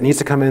key is it needs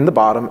to come in the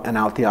bottom and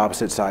out the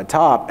opposite side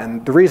top,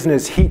 and the reason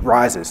is heat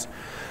rises.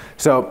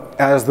 So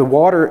as the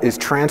water is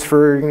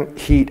transferring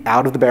heat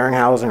out of the bearing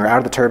housing or out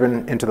of the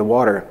turbine into the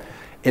water,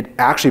 it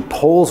actually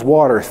pulls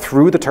water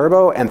through the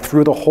turbo and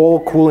through the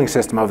whole cooling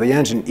system of the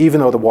engine, even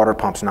though the water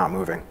pump's not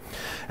moving.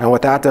 And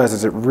what that does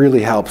is it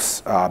really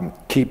helps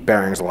keep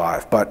bearings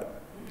alive.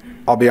 But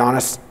I'll be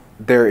honest,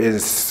 there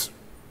is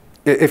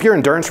If you're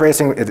endurance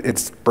racing,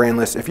 it's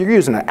brainless. If you're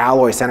using an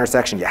alloy center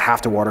section, you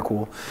have to water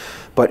cool.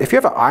 But if you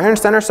have an iron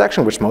center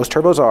section, which most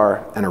turbos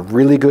are, and a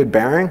really good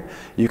bearing,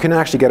 you can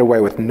actually get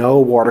away with no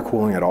water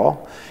cooling at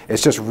all.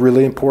 It's just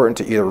really important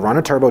to either run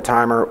a turbo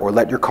timer or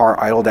let your car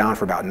idle down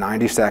for about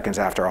 90 seconds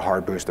after a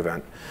hard boost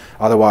event.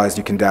 Otherwise,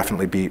 you can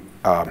definitely beat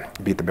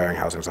the bearing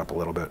housings up a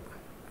little bit.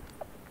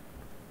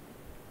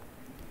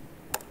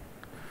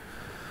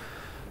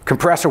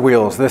 Compressor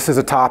wheels. This is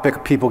a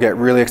topic people get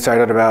really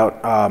excited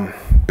about.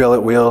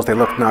 Billet wheels, they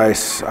look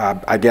nice.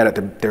 I get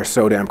it, they're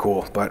so damn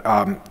cool. But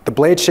the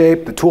blade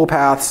shape, the tool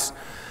paths,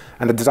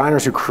 and the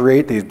designers who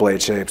create these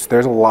blade shapes,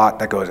 there's a lot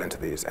that goes into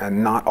these,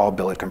 and not all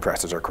billet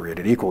compressors are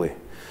created equally.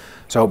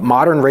 So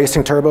modern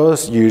racing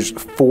turbos use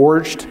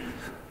forged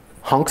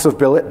hunks of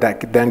billet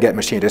that then get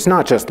machined. It's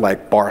not just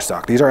like bar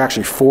stock. These are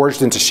actually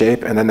forged into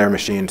shape and then they're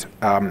machined.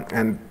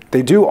 And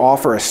they do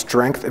offer a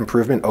strength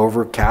improvement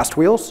over cast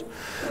wheels,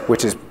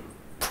 which is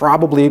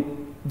probably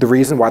the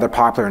reason why they're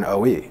popular in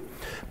OE.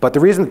 But the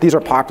reason that these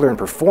are popular in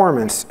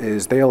performance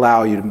is they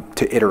allow you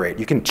to iterate.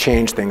 You can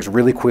change things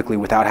really quickly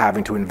without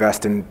having to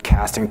invest in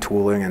casting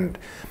tooling and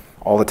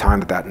all the time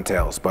that that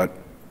entails. But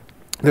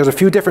there's a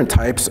few different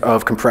types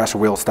of compressor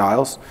wheel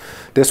styles.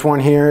 This one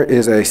here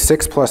is a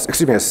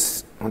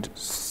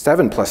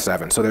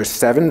 7+7. So there's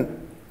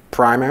 7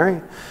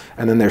 primary,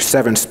 and then there's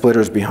 7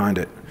 splitters behind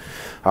it.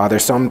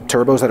 There's some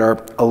turbos that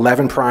are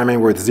 11 primary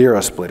with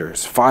 0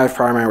 splitters, 5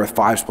 primary with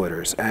 5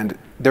 splitters, and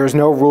there's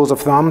no rules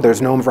of thumb,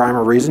 there's no rhyme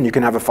or reason. You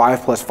can have a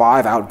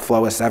 5+5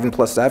 outflow a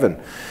 7+7.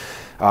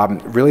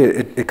 Really,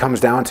 it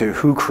comes down to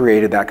who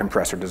created that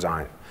compressor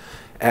design.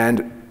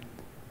 And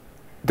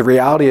the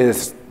reality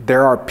is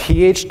there are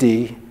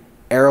PhD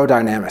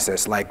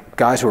aerodynamicists, like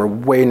guys who are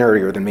way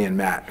nerdier than me and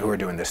Matt, who are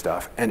doing this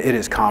stuff, and it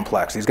is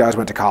complex. These guys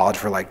went to college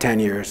for like 10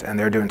 years, and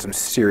they're doing some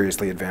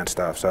seriously advanced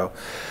stuff. So.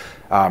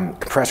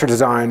 Compressor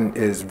design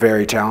is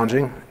very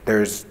challenging.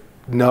 There's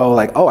no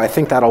like, oh, I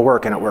think that'll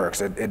work, and it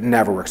works. It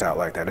never works out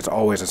like that. It's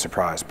always a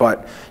surprise.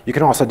 But you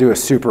can also do a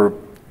super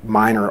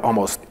minor,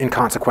 almost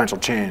inconsequential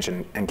change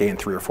and gain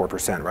 3 or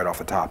 4% right off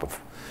the top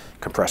of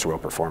compressor wheel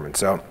performance.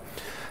 So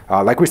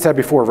like we said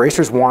before,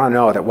 racers want to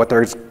know that what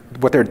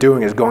they're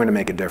doing is going to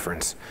make a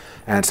difference.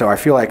 And so I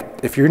feel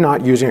like if you're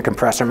not using a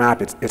compressor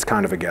map, it's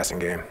kind of a guessing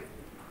game.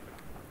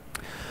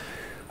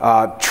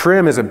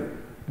 Trim is a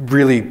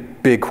really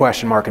big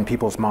question mark in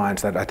people's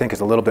minds that I think is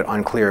a little bit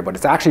unclear, but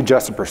it's actually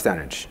just a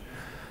percentage.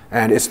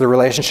 And it's the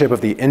relationship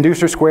of the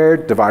inducer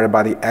squared divided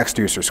by the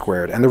exducer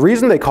squared. And the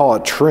reason they call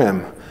it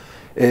trim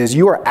is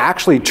you are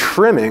actually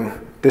trimming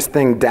this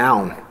thing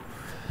down.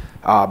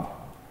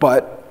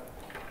 But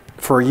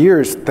for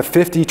years, the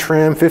 50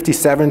 trim,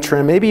 57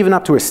 trim, maybe even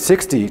up to a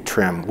 60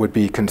 trim would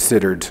be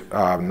considered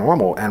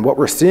normal. And what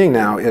we're seeing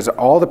now is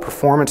all the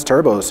performance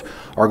turbos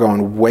are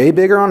going way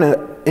bigger on an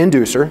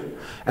inducer,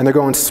 and they're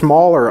going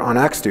smaller on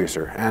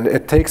exducer. And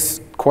it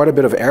takes quite a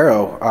bit of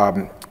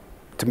aero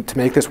to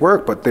make this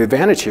work, but the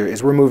advantage here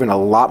is we're moving a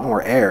lot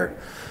more air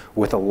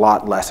with a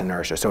lot less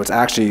inertia. So it's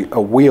actually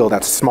a wheel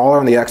that's smaller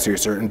on the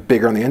exducer and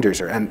bigger on the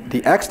inducer. And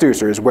the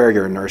exducer is where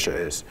your inertia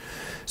is.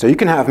 So you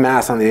can have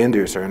mass on the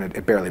inducer and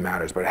it barely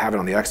matters, but have it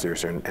on the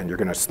exducer and you're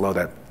gonna slow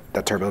that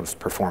turbo's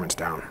performance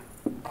down.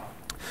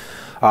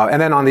 And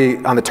then on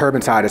the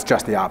turbine side, it's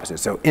just the opposite.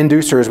 So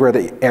inducer is where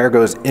the air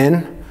goes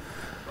in,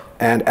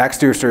 and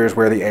exducer is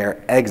where the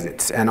air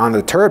exits. And on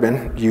the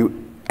turbine,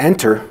 you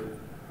enter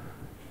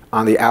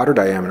on the outer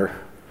diameter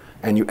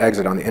and you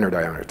exit on the inner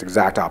diameter. It's the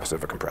exact opposite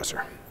of a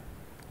compressor.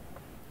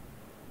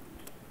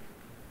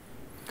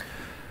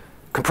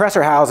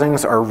 Compressor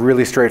housings are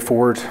really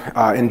straightforward.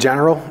 In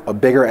general, a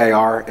bigger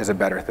AR is a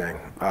better thing.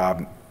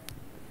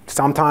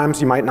 Sometimes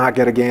you might not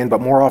get a gain,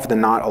 but more often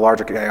than not, a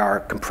larger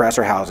AR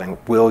compressor housing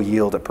will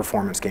yield a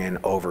performance gain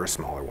over a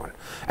smaller one,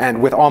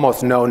 and with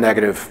almost no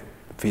negative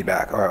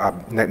feedback or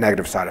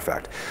negative side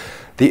effect.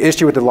 The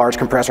issue with the large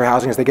compressor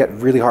housing is they get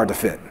really hard to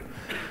fit.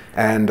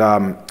 And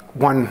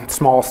one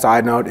small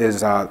side note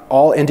is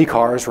all Indy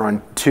cars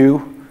run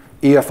 2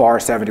 EFR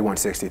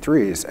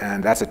 7163s,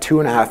 and that's a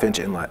 2.5-inch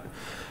inlet.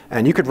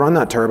 And you could run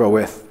that turbo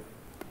with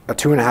a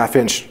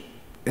 2.5-inch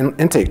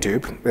intake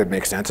tube. It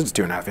makes sense, it's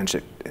 2.5-inch,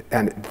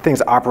 and the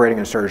thing's operating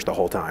in surge the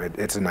whole time.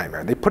 It's a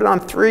nightmare. They put it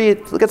on 3,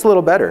 it gets a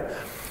little better.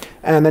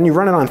 And then you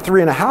run it on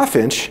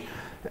 3.5-inch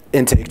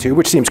intake tube,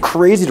 which seems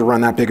crazy to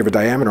run that big of a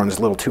diameter on this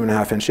little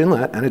 2.5-inch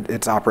inlet, and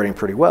it's operating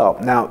pretty well.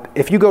 Now,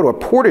 if you go to a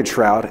ported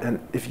shroud, and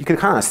if you can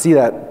kind of see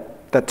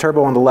that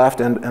turbo on the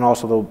left and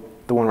also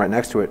the one right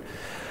next to it,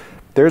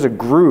 there's a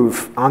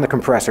groove on the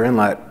compressor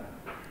inlet.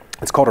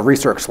 It's called a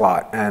recirc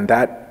slot, and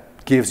that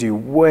gives you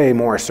way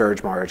more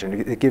surge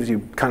margin. It gives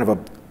you kind of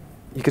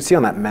you can see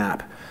on that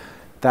map,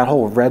 that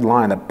whole red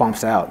line that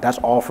bumps out, that's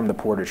all from the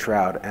ported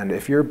shroud. And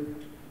if you're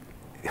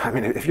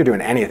doing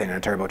anything in a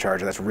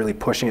turbocharger that's really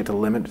pushing it to the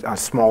limit, on a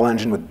small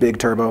engine with big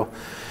turbo,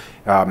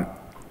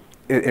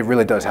 it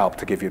really does help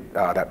to give you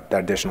that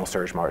additional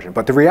surge margin.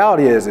 But the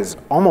reality is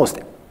almost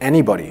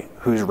anybody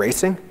who's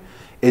racing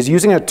is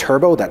using a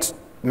turbo that's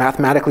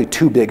mathematically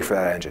too big for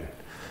that engine.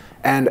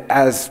 And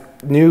as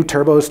new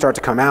turbos start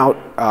to come out,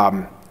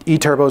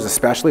 E-turbos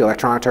especially,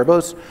 electronic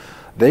turbos,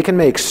 they can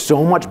make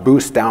so much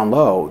boost down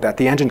low that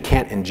the engine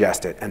can't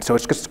ingest it. And so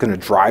it's just going to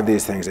drive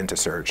these things into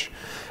surge.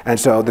 And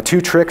so the two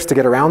tricks to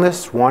get around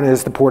this, one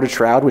is the ported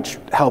shroud, which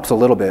helps a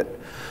little bit.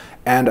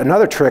 And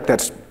another trick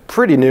that's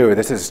pretty new,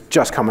 this is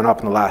just coming up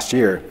in the last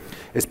year,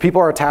 is people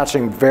are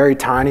attaching very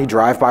tiny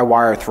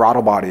drive-by-wire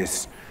throttle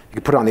bodies. You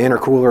can put it on the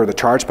intercooler or the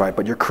charge pipe,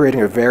 but you're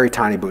creating a very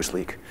tiny boost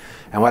leak.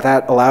 And what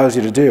that allows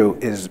you to do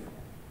is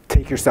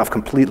take yourself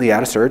completely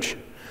out of surge.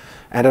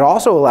 And it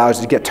also allows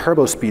you to get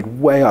turbo speed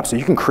way up. So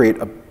you can create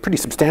a pretty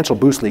substantial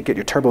boost leak, get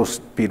your turbo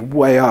speed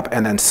way up,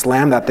 and then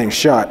slam that thing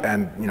shut.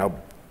 And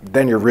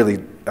then you're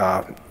really,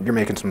 you're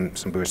making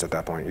some boost at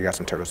that point. You got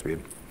some turbo speed.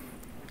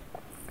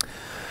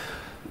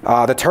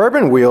 The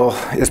turbine wheel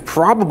is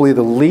probably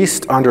the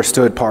least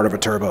understood part of a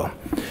turbo.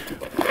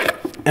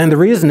 And the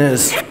reason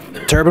is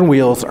turbine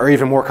wheels are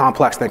even more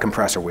complex than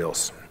compressor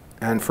wheels.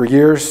 And for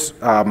years,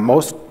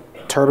 most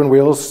turbine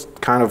wheels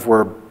kind of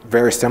were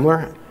very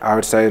similar. I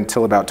would say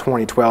until about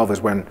 2012 is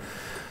when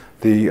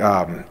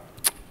the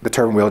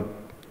turbine wheel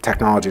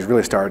technologies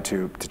really started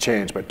to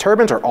change. But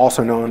turbines are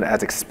also known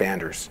as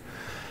expanders.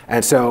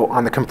 And so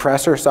on the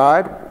compressor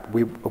side,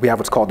 we have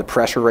what's called the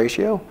pressure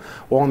ratio.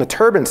 Well, on the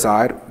turbine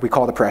side, we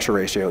call the pressure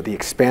ratio the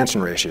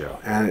expansion ratio.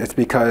 And it's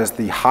because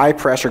the high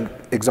pressure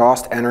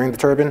exhaust entering the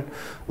turbine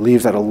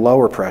leaves at a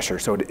lower pressure.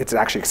 So it's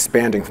actually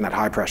expanding from that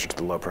high pressure to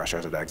the low pressure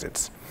as it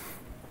exits.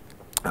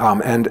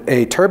 And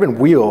a turbine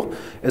wheel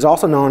is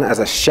also known as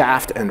a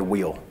shaft and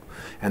wheel.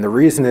 And the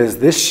reason is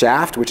this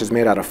shaft, which is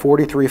made out of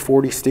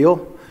 4340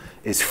 steel,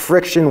 is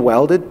friction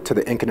welded to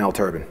the Inconel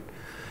turbine.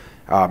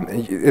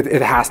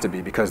 It has to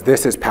be because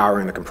this is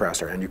powering the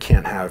compressor, and you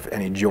can't have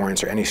any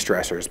joints or any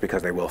stressors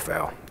because they will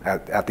fail.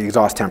 At the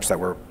exhaust temps that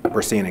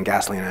we're seeing in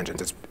gasoline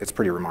engines, it's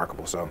pretty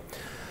remarkable. So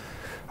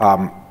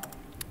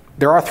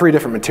there are 3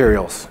 different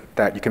materials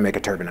that you can make a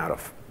turbine out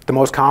of. The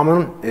most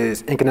common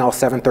is Inconel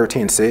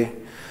 713C.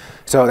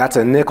 So that's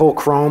a nickel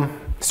chrome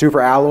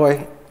super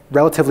alloy,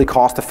 relatively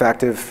cost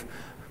effective,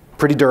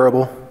 pretty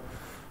durable,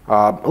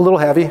 a little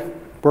heavy,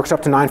 works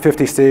up to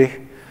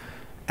 950C,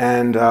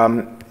 and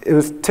it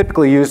was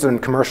typically used in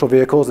commercial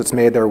vehicles. It's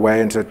made their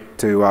way into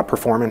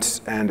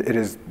performance, and it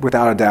is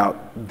without a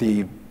doubt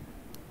the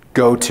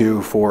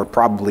go-to for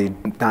probably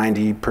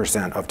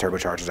 90% of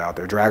turbochargers out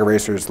there. Drag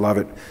racers love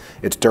it.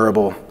 It's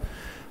durable,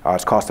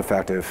 it's cost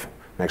effective,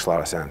 makes a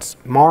lot of sense.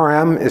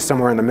 MAR-M is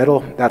somewhere in the middle.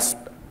 That's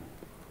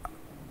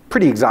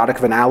pretty exotic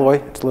of an alloy.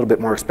 It's a little bit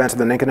more expensive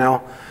than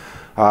Inconel.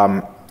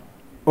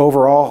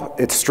 Overall,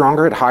 it's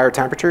stronger at higher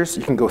temperatures.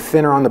 You can go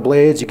thinner on the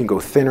blades. You can go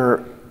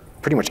thinner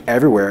pretty much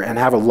everywhere and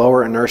have a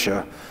lower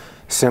inertia,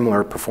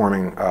 similar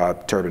performing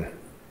turbine.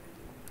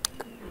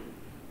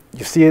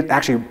 You see it,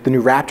 actually, the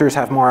new Raptors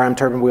have MAR-M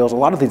turbine wheels. A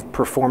lot of these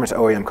performance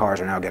OEM cars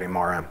are now getting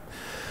MAR-M.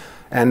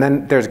 And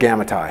then there's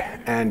Gamma-Ti.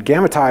 And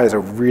Gamma-Ti is a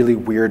really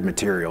weird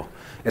material.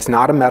 It's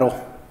not a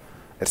metal.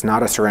 It's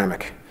not a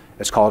ceramic.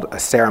 It's called a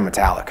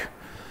cerametallic.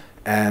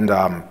 And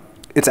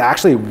it's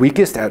actually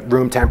weakest at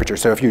room temperature.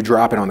 So if you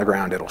drop it on the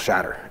ground, it'll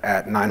shatter.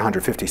 At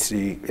 950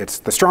 C, it's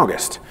the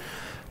strongest.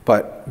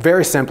 But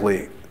very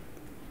simply,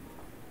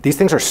 these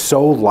things are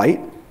so light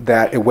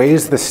that it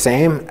weighs the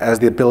same as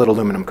the billet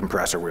aluminum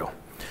compressor wheel.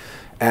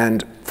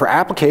 And for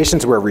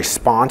applications where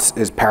response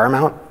is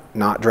paramount,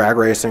 not drag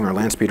racing or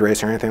land speed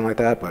racing or anything like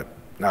that, but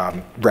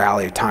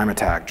rally, time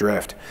attack,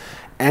 drift,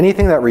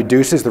 anything that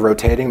reduces the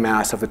rotating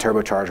mass of the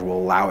turbocharger will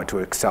allow it to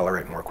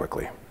accelerate more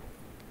quickly.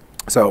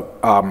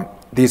 So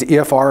these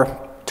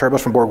EFR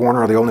turbos from BorgWarner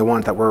are the only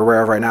ones that we're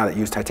aware of right now that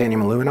use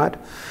titanium aluminide,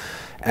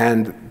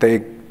 and they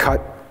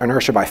cut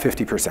inertia by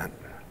 50%.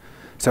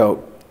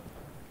 So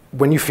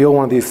when you feel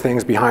one of these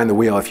things behind the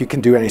wheel, if you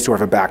can do any sort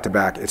of a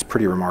back-to-back, it's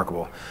pretty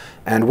remarkable.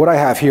 And what I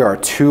have here are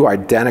 2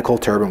 identical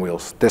turbine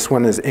wheels. This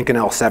one is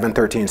Inconel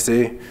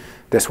 713C.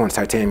 This one's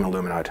titanium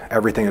aluminide.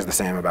 Everything is the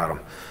same about them.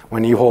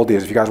 When you hold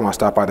these, if you guys want to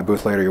stop by the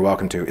booth later, you're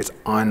welcome to. It's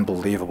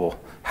unbelievable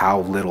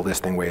how little this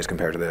thing weighs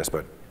compared to this,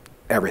 but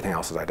everything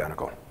else is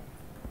identical.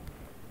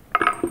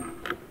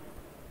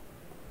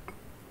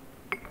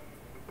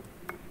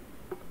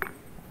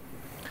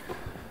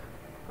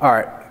 All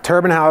right,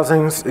 turbine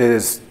housings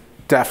is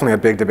definitely a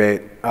big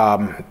debate.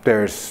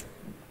 There's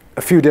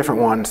a few different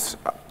ones.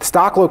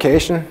 Stock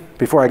location,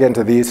 before I get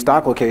into these,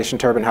 stock location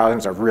turbine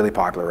housings are really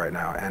popular right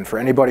now. And for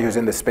anybody who's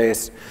in this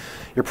space,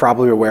 you're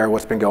probably aware of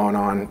what's been going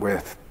on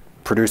with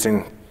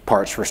producing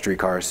parts for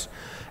streetcars.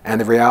 And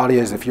the reality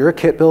is, if you're a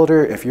kit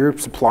builder, if you're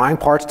supplying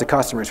parts to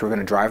customers who are going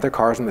to drive their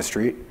cars on the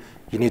street,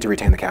 you need to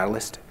retain the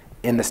catalyst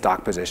in the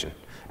stock position.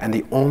 And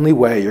the only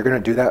way you're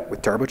going to do that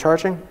with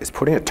turbocharging is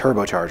putting a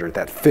turbocharger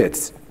that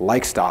fits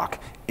like stock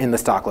in the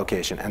stock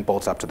location and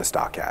bolts up to the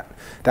stock cat.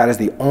 That is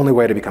the only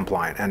way to be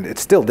compliant, and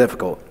it's still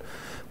difficult.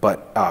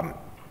 But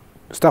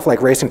stuff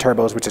like racing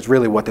turbos, which is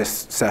really what this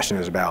session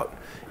is about,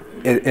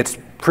 it's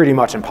pretty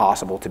much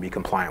impossible to be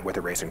compliant with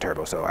a racing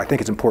turbo. So I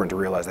think it's important to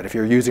realize that if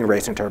you're using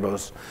racing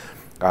turbos,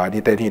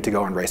 they need to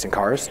go in racing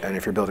cars, and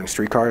if you're building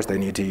street cars, they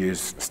need to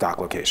use stock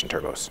location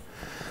turbos.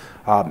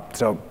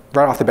 So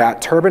right off the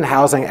bat, turbine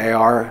housing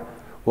AR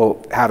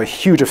will have a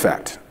huge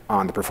effect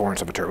on the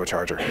performance of a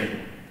turbocharger.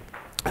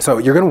 So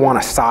you're going to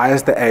want to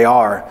size the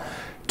AR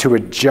to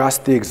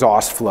adjust the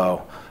exhaust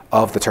flow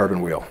of the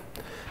turbine wheel.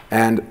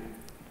 And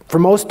for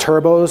most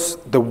turbos,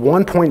 the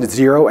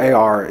 1.0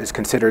 AR is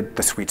considered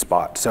the sweet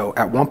spot. So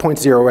at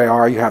 1.0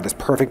 AR, you have this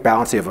perfect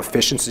balance of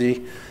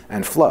efficiency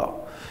and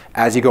flow.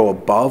 As you go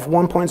above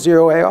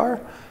 1.0 AR,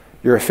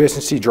 your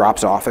efficiency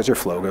drops off as your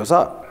flow goes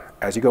up.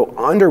 As you go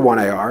under 1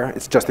 AR,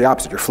 it's just the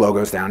opposite. Your flow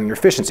goes down and your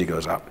efficiency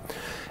goes up.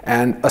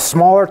 And a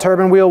smaller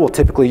turbine wheel will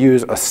typically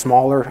use a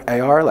smaller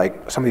AR,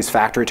 like some of these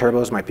factory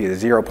turbos might be a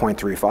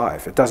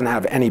 0.35. It doesn't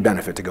have any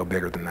benefit to go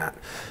bigger than that.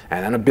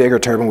 And then a bigger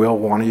turbine wheel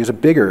will want to use a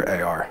bigger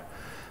AR.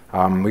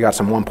 We got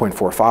some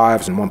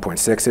 1.45s and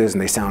 1.6s, and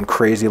they sound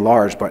crazy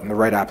large, but in the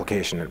right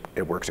application,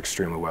 it works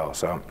extremely well.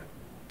 So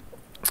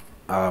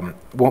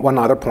one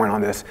other point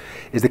on this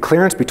is the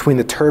clearance between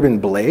the turbine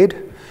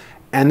blade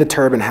and the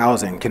turbine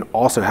housing can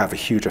also have a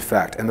huge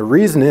effect. And the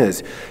reason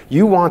is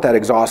you want that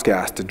exhaust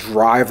gas to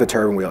drive the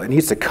turbine wheel. It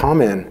needs to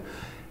come in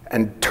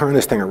and turn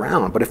this thing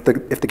around. But if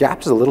the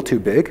gap is a little too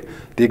big,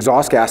 the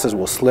exhaust gases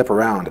will slip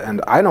around.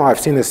 And I know I've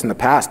seen this in the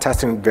past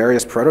testing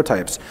various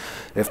prototypes.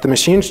 If the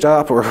machine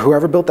shop or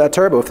whoever built that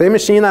turbo, if they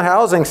machine that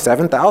housing,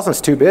 7,000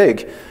 is too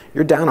big,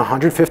 you're down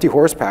 150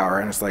 horsepower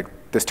and it's like,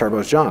 this turbo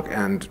is junk.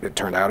 And it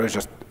turned out it was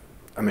just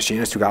a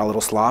machinist who got a little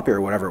sloppy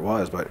or whatever it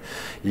was, but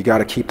you got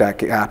to keep that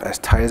gap as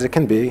tight as it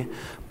can be,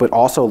 but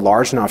also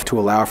large enough to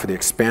allow for the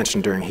expansion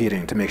during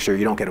heating to make sure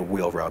you don't get a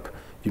wheel rub.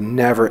 You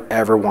never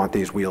ever want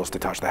these wheels to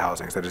touch the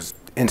housings. That is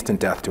instant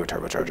death to a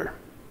turbocharger.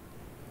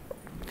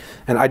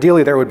 And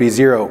ideally there would be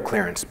zero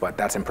clearance, but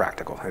that's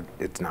impractical.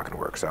 It's not going to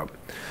work. So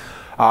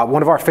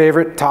one of our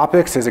favorite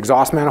topics is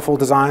exhaust manifold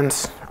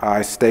designs.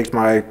 I staked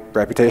my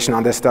reputation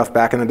on this stuff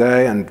back in the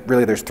day, and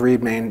really there's three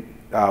main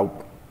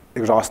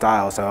exhaust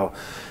styles. So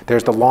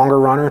there's the longer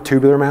runner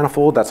tubular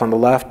manifold that's on the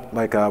left,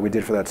 like we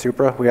did for that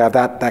Supra. We have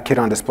that kit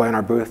on display in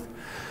our booth.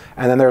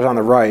 And then there's on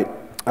the right,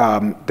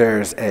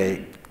 there's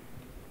a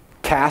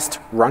cast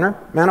runner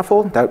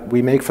manifold that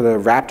we make for the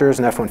Raptors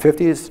and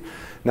F-150s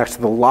next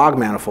to the log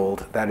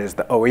manifold that is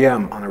the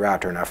OEM on the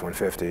Raptor and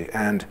F-150.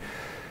 And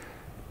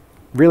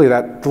really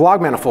the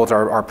log manifolds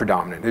are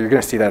predominant. You're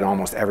going to see that in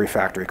almost every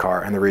factory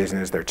car, and the reason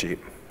is they're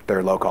cheap.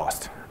 They're low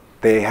cost.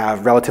 They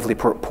have relatively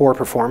poor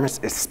performance,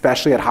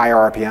 especially at higher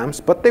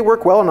RPMs, but they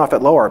work well enough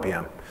at low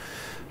RPM.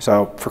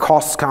 So for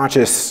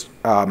cost-conscious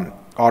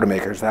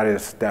automakers, that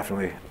is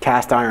definitely,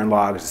 cast iron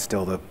logs is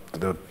still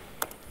the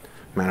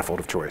manifold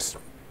of choice.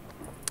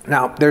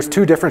 Now, there's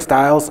two different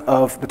styles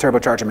of the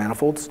turbocharger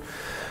manifolds.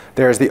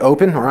 There's the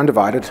open or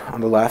undivided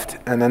on the left,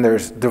 and then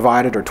there's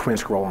divided or twin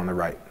scroll on the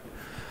right.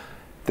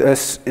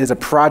 This is a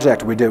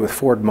project we did with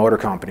Ford Motor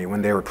Company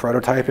when they were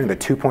prototyping the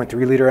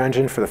 2.3-liter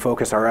engine for the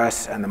Focus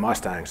RS and the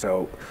Mustang.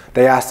 So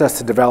they asked us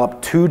to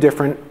develop two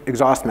different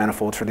exhaust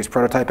manifolds for these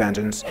prototype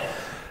engines.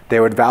 They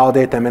would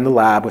validate them in the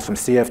lab with some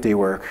CFD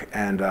work,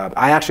 and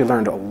I actually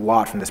learned a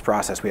lot from this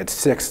process. We had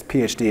 6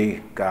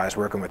 PhD guys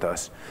working with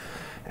us,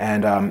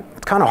 and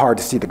it's kind of hard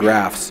to see the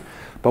graphs,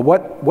 but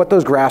what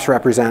those graphs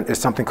represent is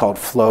something called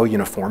flow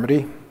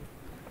uniformity.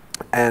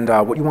 And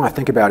what you want to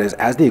think about is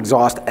as the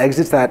exhaust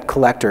exits that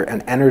collector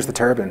and enters the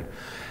turbine,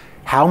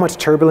 how much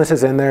turbulence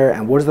is in there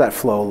and what does that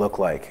flow look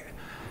like?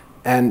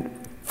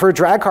 And for a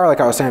drag car,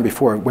 like I was saying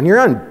before, when you're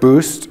on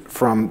boost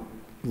from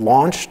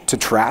launch to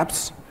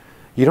traps,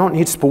 you don't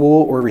need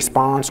spool or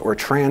response or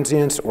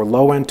transients or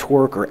low-end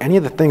torque or any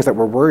of the things that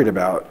we're worried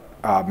about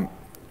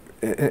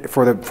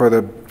for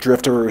the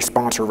drifter or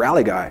response or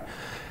rally guy.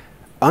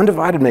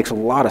 Undivided makes a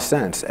lot of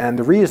sense, and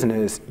the reason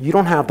is you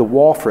don't have the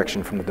wall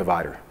friction from the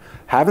divider.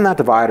 Having that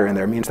divider in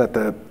there means that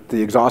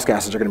the exhaust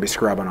gases are going to be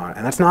scrubbing on it.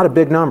 And that's not a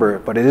big number,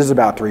 but it is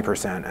about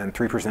 3%, and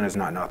 3% is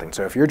not nothing.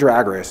 So if you're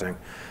drag racing,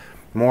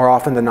 more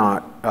often than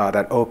not,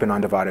 that open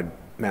undivided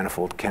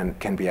manifold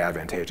can be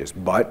advantageous.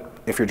 But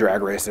if you're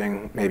drag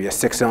racing, maybe a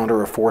 6-cylinder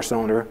or a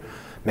 4-cylinder,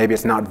 maybe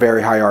it's not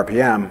very high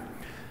RPM,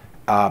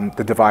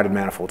 the divided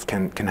manifolds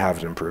can have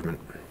an improvement.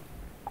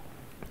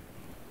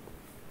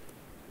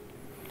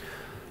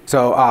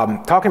 So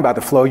talking about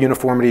the flow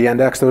uniformity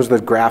index, those are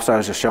the graphs I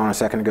was just showing a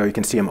second ago. You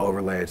can see them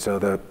overlaid. So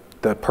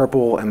the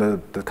purple and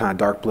the kind of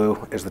dark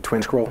blue is the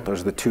twin scroll.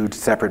 Those are the two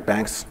separate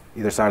banks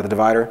either side of the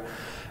divider.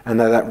 And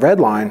then that red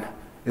line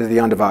is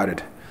the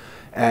undivided.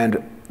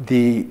 And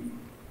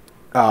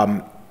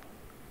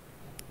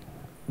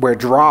where it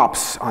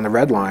drops on the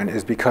red line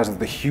is because of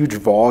the huge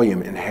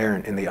volume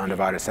inherent in the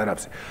undivided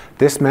setups.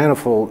 This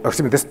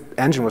this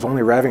engine was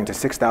only revving to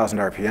 6,000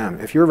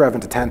 RPM. If you were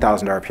revving to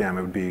 10,000 RPM,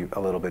 it would be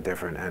a little bit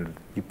different, and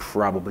you'd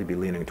probably be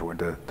leaning toward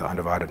the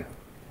undivided.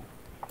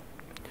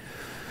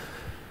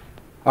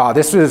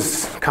 This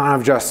is kind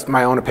of just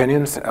my own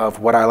opinions of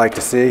what I like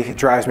to see. It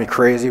drives me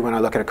crazy when I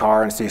look at a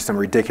car and see some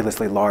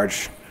ridiculously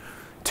large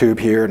tube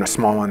here and a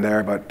small one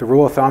there, but the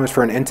rule of thumb is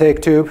for an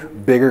intake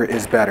tube, bigger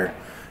is better.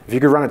 If you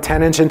could run a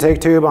 10-inch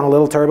intake tube on a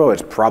little turbo,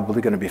 it's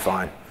probably going to be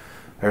fine.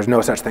 There's no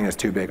such thing as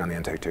too big on the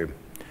intake tube.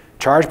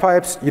 Charge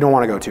pipes, you don't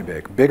want to go too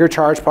big. Bigger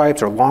charge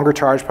pipes or longer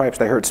charge pipes,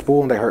 they hurt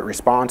spool and they hurt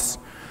response.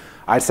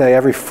 I'd say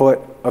every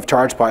foot of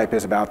charge pipe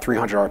is about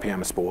 300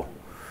 RPM a spool.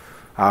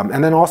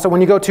 And then also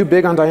when you go too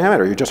big on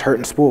diameter, you're just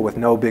hurting spool with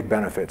no big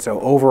benefit. So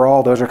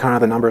overall, those are kind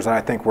of the numbers that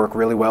I think work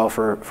really well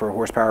for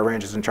horsepower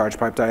ranges and charge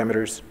pipe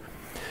diameters.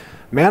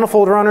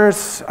 Manifold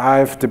runners,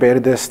 I've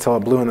debated this till it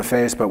blew in the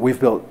face, but we've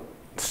built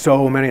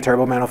so many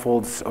turbo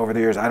manifolds over the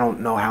years. I don't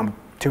know how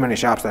too many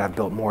shops that have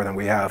built more than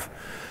we have.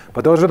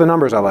 But those are the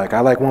numbers I like. I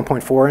like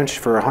 1.4 inch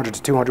for 100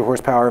 to 200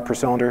 horsepower per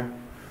cylinder,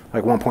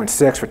 like 1.6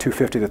 for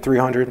 250 to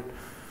 300,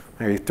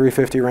 maybe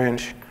 350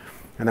 range,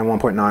 and then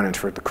 1.9 inch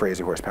for the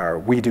crazy horsepower.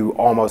 We do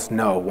almost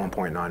no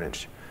 1.9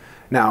 inch.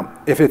 Now,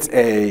 if it's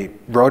a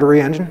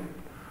rotary engine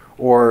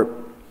or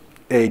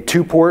a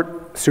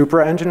two-port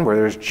Supra engine where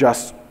there's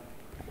just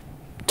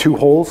 2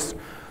 holes,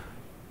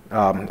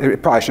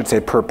 it probably should say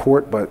per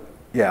port, but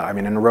yeah, I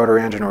mean, in a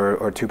rotary engine or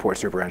a 2-port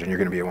Supra engine, you're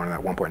going to be one of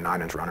that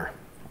 1.9 inch runner.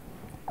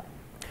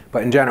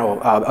 But in general,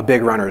 a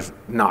big runner is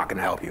not going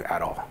to help you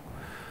at all.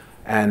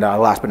 And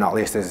last but not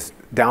least is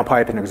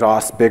downpipe and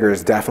exhaust. Bigger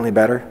is definitely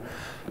better.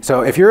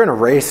 So if you're in a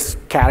race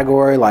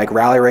category like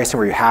rally racing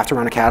where you have to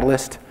run a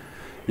catalyst,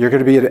 you're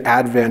going to be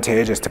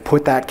advantageous to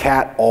put that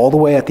cat all the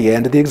way at the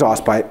end of the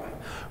exhaust pipe,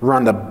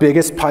 run the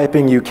biggest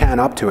piping you can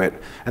up to it,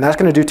 and that's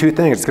going to do 2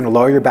 things. It's going to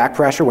lower your back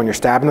pressure when you're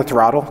stabbing the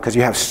throttle because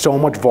you have so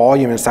much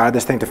volume inside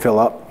this thing to fill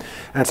up,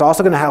 and it's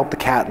also going to help the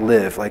cat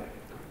live. Like,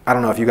 I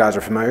don't know if you guys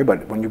are familiar,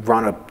 but when you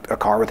run a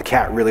car with a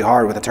cat really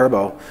hard with a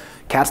turbo,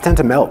 cats tend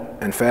to melt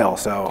and fail.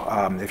 So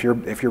if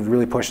you're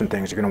really pushing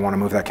things, you're going to want to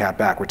move that cat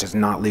back, which is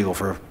not legal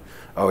for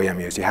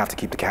OEM use. You have to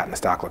keep the cat in the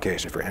stock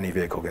location for any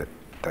vehicle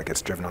that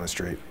gets driven on the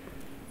street.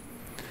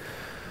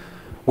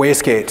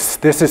 Wastegates.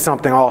 This is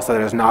something also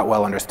that is not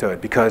well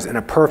understood because in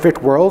a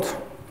perfect world,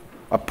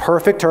 a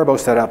perfect turbo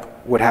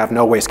setup would have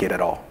no wastegate at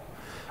all.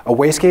 A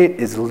wastegate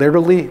is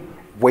literally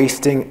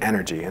wasting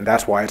energy, and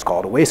that's why it's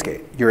called a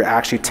wastegate. You're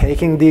actually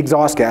taking the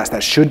exhaust gas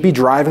that should be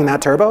driving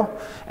that turbo,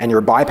 and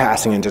you're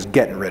bypassing and just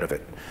getting rid of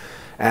it.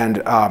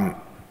 And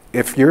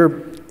if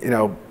you're,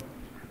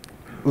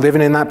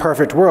 living in that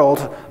perfect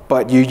world,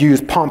 but you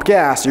use pump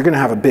gas, you're going to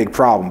have a big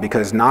problem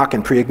because knock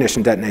and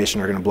pre-ignition detonation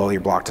are going to blow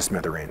your block to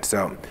smithereens.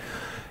 So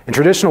in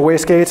traditional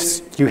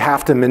wastegates, you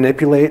have to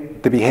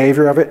manipulate the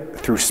behavior of it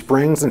through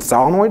springs and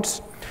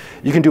solenoids.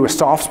 You can do a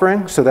soft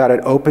spring so that it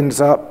opens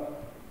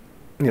up,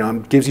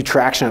 gives you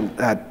traction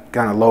at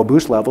kind of low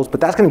boost levels, but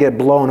that's going to get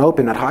blown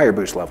open at higher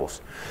boost levels.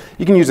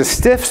 You can use a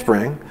stiff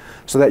spring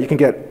so that you can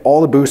get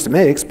all the boost it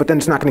makes, but then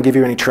it's not going to give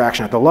you any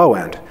traction at the low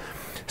end.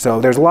 So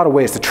there's a lot of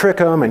ways to trick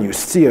them and use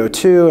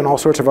CO2 and all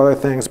sorts of other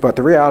things, but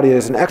the reality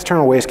is an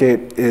external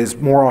wastegate is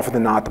more often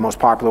than not the most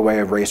popular way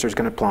a racer is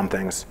going to plumb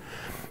things.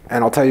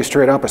 And I'll tell you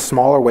straight up, a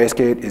smaller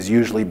wastegate is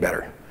usually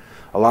better.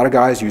 A lot of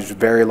guys use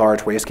very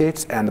large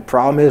wastegates, and the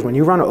problem is when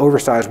you run an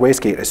oversized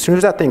wastegate, as soon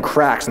as that thing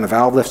cracks and the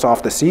valve lifts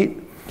off the seat,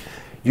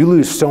 you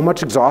lose so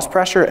much exhaust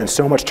pressure and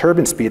so much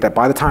turbine speed that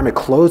by the time it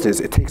closes,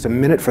 it takes a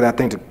minute for that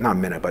thing to, not a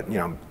minute, but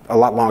a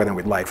lot longer than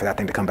we'd like for that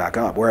thing to come back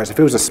up. Whereas if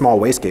it was a small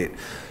wastegate,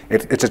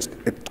 it's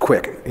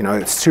quick,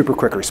 it's super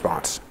quick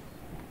response.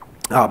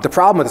 The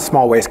problem with a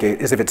small wastegate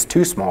is if it's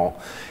too small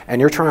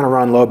and you're trying to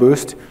run low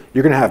boost,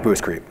 you're gonna have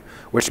boost creep,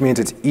 which means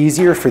it's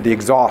easier for the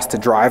exhaust to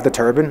drive the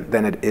turbine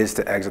than it is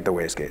to exit the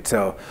wastegate.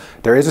 So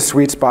there is a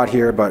sweet spot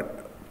here,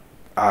 but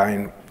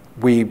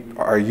we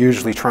are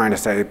usually trying to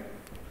say,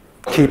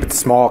 keep it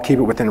small, keep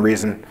it within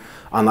reason,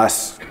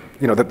 unless,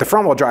 the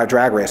front wheel drive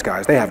drag race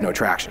guys, they have no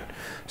traction.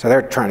 So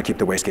they're trying to keep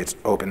the wastegates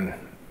open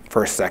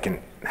first, second,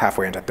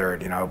 halfway into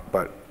third,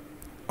 but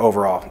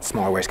overall,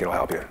 smaller wastegate will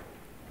help you.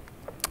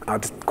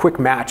 Just a quick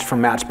match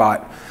from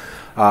MatchBot.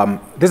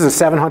 This is a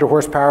 700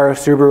 horsepower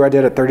Subaru I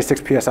did at 36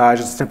 PSI,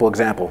 just a simple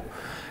example.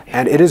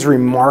 And it is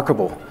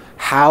remarkable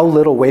how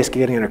little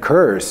wastegating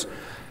occurs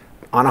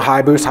on a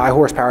high boost, high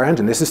horsepower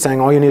engine. This is saying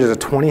all you need is a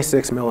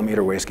 26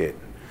 millimeter wastegate.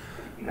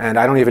 And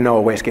I don't even know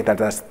a wastegate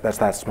that's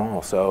that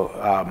small,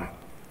 so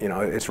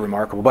it's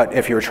remarkable. But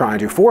if you were trying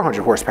to do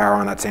 400 horsepower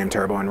on that same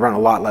turbo and run a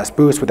lot less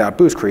boost without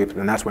boost creep,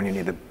 then that's when you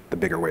need the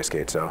bigger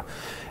wastegate. So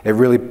it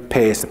really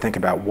pays to think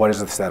about what is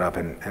the setup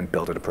and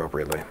build it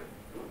appropriately.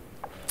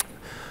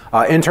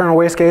 Internal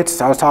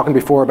wastegates, I was talking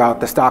before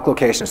about the stock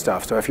location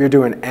stuff. So if you're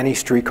doing any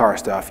street car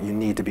stuff, you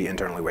need to be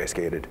internally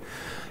wastegated.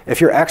 If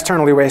you're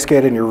externally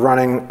wastegated and you're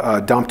running a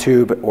dump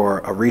tube or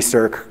a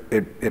recirc,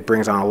 it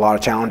brings on a lot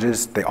of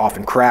challenges. They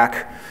often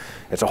crack.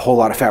 It's a whole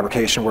lot of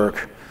fabrication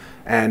work.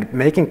 And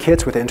making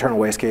kits with internal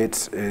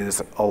wastegates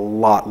is a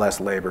lot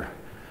less labor.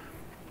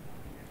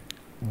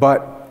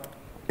 But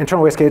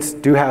internal wastegates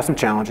do have some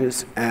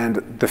challenges, and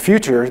the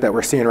future that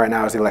we're seeing right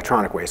now is the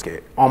electronic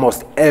wastegate.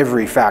 Almost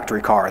every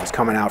factory car that's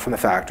coming out from the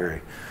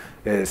factory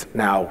is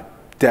now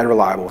dead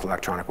reliable with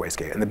electronic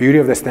wastegate. And the beauty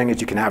of this thing is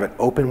you can have it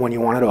open when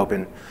you want it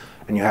open,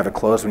 and you have it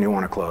closed when you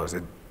want it closed.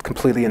 It's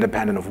completely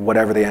independent of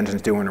whatever the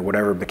engine's doing or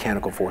whatever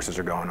mechanical forces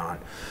are going on.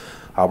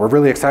 We're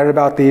really excited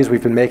about these.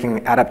 We've been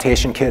making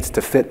adaptation kits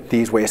to fit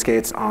these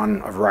wastegates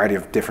on a variety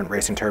of different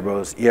racing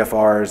turbos,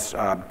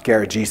 EFRs,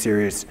 Garrett G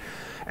Series.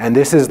 And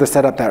this is the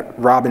setup that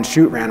Rob and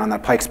Shoot ran on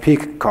that Pikes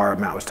Peak car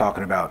Matt was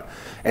talking about.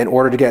 In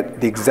order to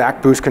get the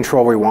exact boost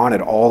control we wanted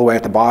all the way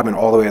at the bottom and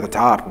all the way at the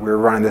top, we were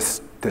running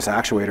this this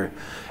actuator.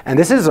 And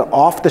this is an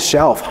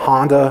off-the-shelf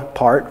Honda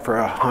part for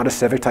a Honda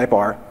Civic Type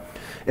R.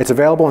 It's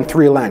available in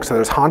 3 lengths. So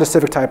there's Honda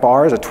Civic Type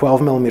R is a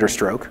 12mm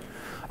stroke.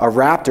 A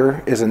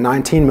Raptor is a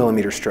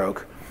 19mm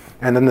stroke.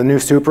 And then the new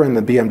Supra and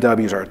the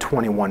BMWs are a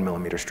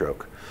 21mm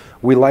stroke.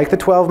 We like the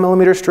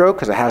 12mm stroke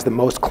because it has the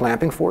most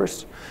clamping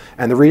force.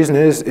 And the reason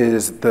is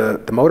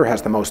the motor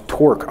has the most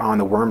torque on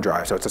the worm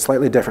drive. So it's a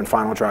slightly different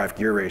final drive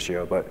gear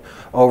ratio. But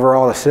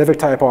overall, the Civic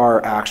Type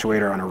R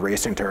actuator on a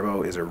racing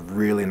turbo is a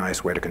really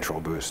nice way to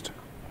control boost.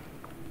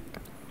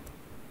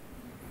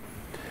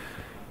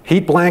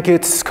 Heat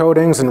blankets,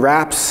 coatings, and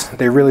wraps,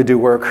 they really do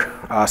work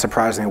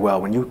surprisingly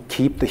well. When you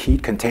keep the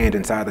heat contained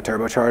inside the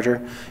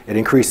turbocharger, it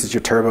increases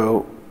your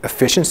turbo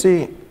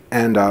efficiency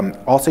and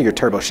also your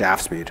turbo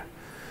shaft speed.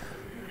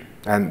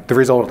 And the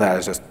result of that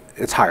is just,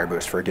 it's higher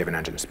boost for a given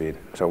engine speed.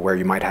 So where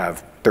you might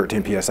have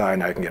 13 PSI,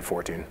 now you can get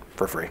 14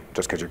 for free,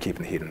 just because you're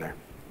keeping the heat in there.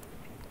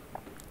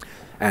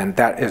 And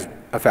that is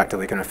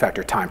effectively going to affect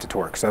your time to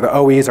torque. So the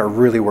OEs are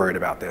really worried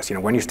about this. You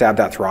know, when you stab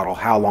that throttle,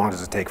 how long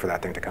does it take for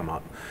that thing to come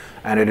up?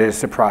 And it is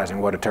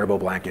surprising what a turbo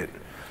blanket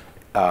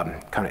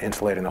kind of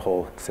insulating the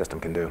whole system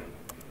can do.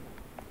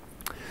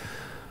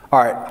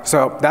 All right,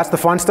 so that's the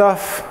fun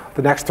stuff.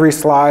 The next 3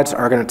 slides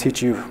are going to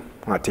teach you, well,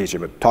 not teach you,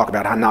 but talk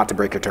about how not to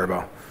break your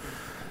turbo.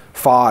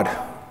 FOD,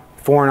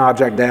 foreign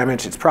object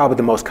damage. It's probably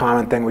the most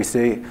common thing we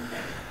see.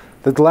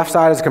 The left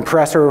side is a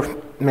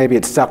compressor. Maybe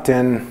it's sucked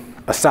in,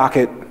 a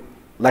socket,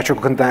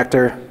 electrical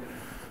connector,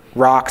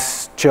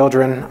 rocks,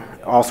 children,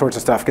 all sorts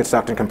of stuff gets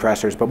sucked in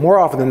compressors. But more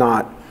often than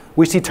not,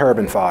 we see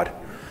turbine FOD.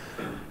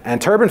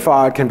 And turbine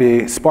FOD can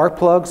be spark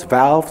plugs,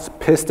 valves,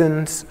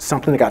 pistons,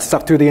 something that got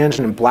sucked through the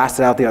engine and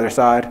blasted out the other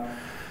side.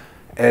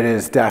 It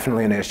is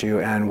definitely an issue.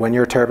 And when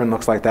your turbine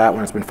looks like that,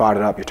 when it's been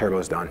FODed up, your turbo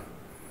is done.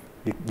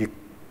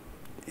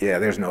 Yeah,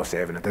 there's no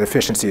saving it. The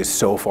efficiency is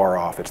so far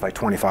off. It's like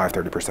 25,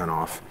 30%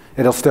 off.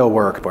 It'll still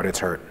work, but it's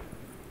hurt.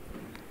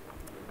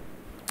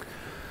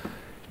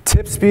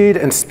 Tip speed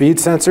and speed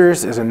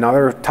sensors is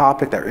another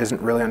topic that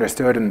isn't really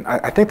understood. And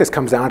I think this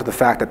comes down to the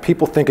fact that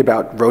people think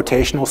about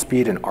rotational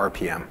speed and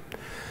RPM.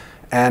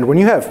 And when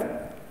you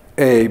have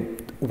a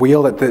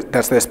wheel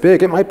that's this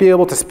big, it might be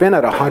able to spin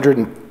at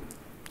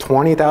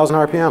 120,000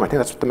 RPM. I think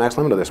that's what the max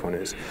limit of this one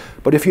is.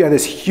 But if you have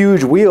this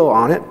huge wheel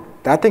on it,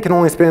 that thing can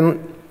only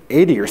spin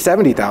 80 or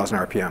 70,000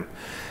 RPM.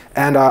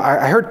 And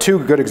I heard 2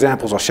 good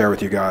examples I'll share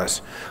with you guys.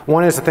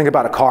 One is to think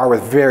about a car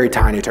with very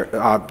tiny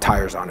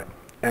tires on it.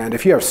 And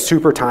if you have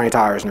super tiny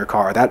tires in your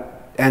car,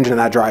 that engine and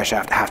that drive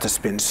shaft have to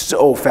spin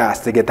so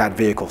fast to get that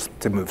vehicle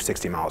to move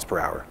 60 miles per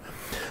hour.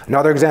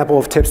 Another example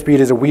of tip speed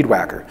is a weed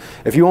whacker.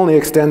 If you only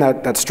extend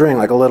that string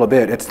like a little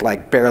bit, it's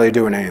like barely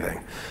doing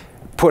anything.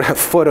 Put a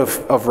foot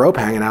of rope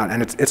hanging out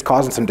and it's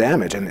causing some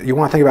damage. And you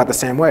want to think about it the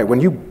same way.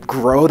 When you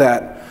grow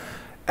that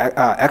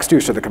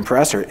extruder of the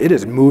compressor, it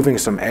is moving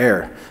some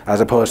air as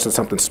opposed to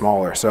something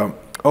smaller. So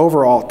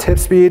overall, tip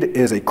speed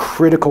is a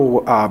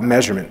critical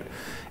measurement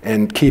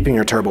in keeping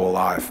your turbo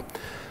alive.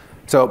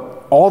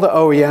 So all the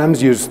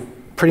OEMs use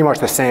pretty much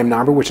the same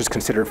number, which is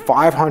considered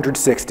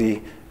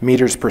 560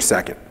 meters per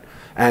second.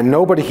 And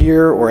nobody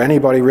here or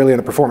anybody really in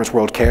the performance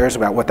world cares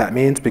about what that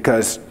means,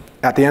 because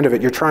at the end of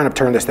it, you're trying to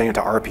turn this thing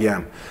into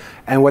RPM.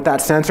 And what that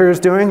sensor is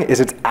doing is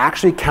it's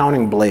actually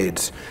counting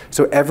blades.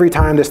 So every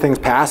time this thing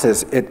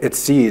passes, it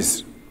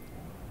sees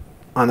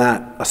on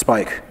that a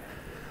spike.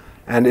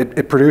 And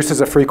it produces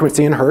a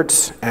frequency in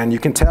hertz, and you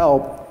can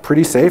tell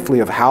pretty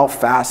safely of how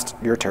fast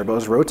your turbo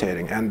is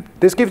rotating. And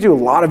this gives you a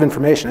lot of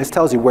information. This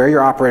tells you where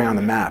you're operating on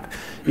the map.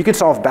 You can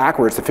solve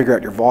backwards to figure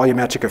out your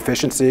volumetric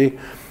efficiency.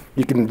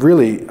 You can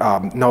really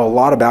know a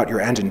lot about your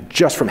engine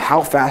just from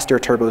how fast your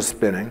turbo is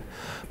spinning.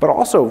 But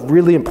also,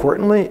 really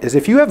importantly, is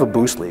if you have a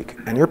boost leak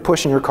and you're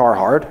pushing your car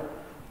hard,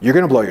 you're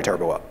going to blow your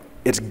turbo up.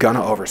 It's going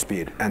to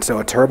overspeed. And so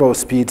a turbo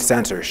speed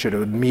sensor should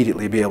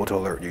immediately be able to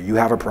alert you. You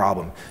have a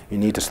problem. You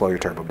need to slow your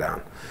turbo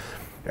down.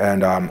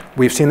 And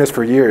we've seen this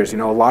for years. You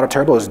know, a lot of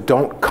turbos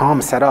don't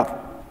come set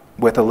up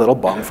with a little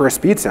bung for a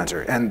speed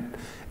sensor. And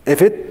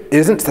if it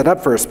isn't set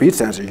up for a speed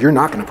sensor, you're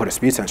not going to put a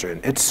speed sensor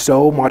in. It's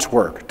so much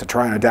work to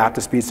try and adapt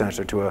a speed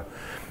sensor to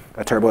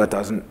a turbo that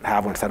doesn't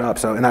have one set up.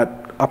 So in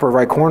that upper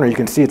right corner, you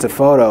can see it's a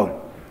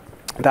photo.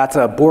 That's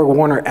a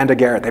Borg-Warner and a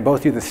Garrett. They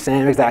both use the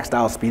same exact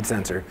style speed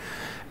sensor.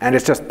 And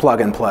it's just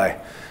plug and play.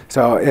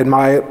 So in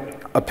my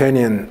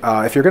opinion,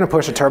 if you're going to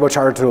push a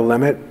turbocharger to the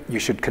limit, you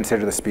should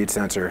consider the speed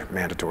sensor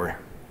mandatory.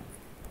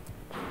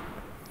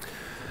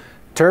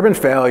 Turbine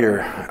failure.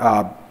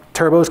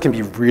 Turbos can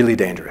be really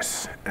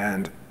dangerous.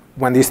 And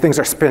when these things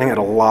are spinning at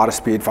a lot of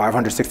speed,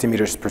 560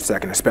 meters per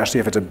second, especially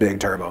if it's a big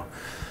turbo,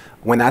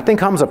 when that thing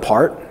comes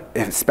apart,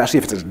 especially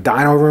if it's a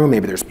dyno room,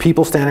 maybe there's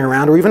people standing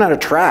around, or even at a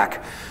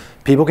track,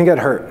 people can get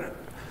hurt.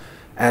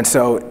 And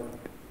so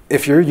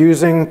if you're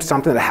using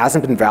something that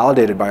hasn't been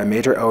validated by a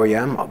major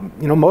OEM,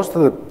 you know, most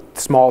of the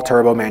small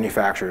turbo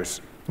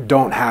manufacturers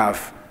don't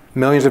have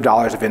millions of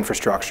dollars of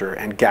infrastructure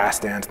and gas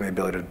stands and the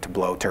ability to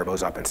blow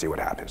turbos up and see what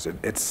happens.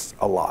 It's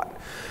a lot.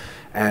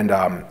 And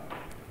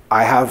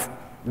I have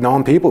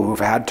known people who've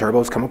had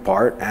turbos come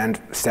apart and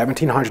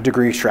 1,700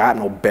 degree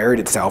shrapnel buried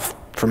itself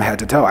from head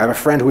to toe. I have a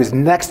friend who is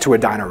next to a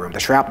dyno room. The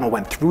shrapnel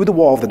went through the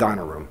wall of the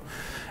dyno room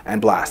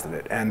and blasted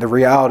it. And the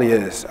reality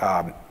is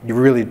you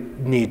really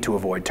need to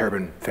avoid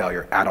turbine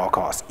failure at all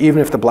costs, even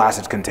if the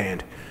blast is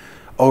contained.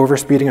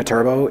 Overspeeding a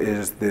turbo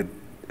is the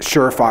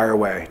surefire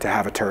way to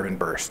have a turbine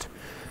burst.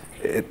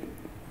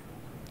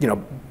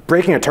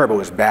 Breaking a turbo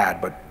is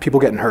bad, but people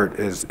getting hurt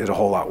is a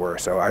whole lot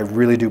worse. So I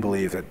really do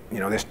believe that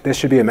this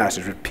should be a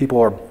message. If people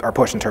are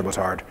pushing turbos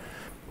hard,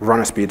 run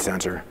a speed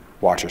sensor,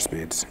 watch your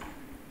speeds.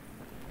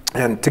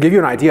 And to give you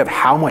an idea of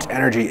how much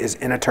energy is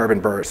in a turbine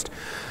burst,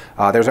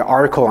 there's an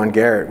article on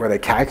Garrett where they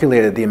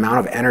calculated the amount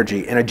of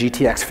energy in a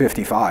GTX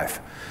 55.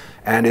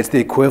 And it's the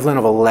equivalent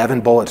of 11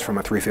 bullets from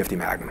a 350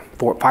 Magnum,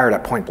 fired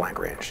at point blank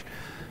range.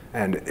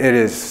 And it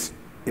is,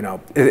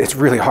 it's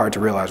really hard to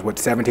realize what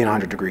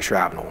 1700 degree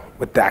shrapnel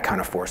with that kind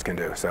of force can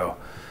do. So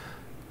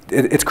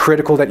it's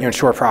critical that you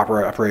ensure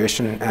proper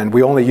operation, and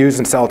we only use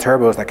and sell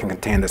turbos that can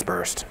contain this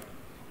burst.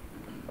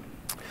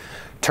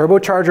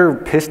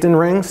 Turbocharger piston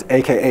rings,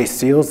 AKA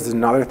seals, is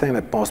another thing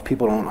that most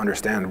people don't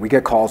understand. We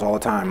get calls all the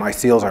time, my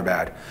seals are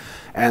bad.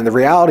 And the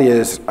reality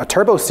is a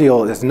turbo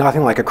seal is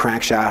nothing like a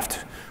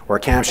crankshaft or a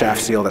camshaft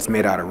seal that's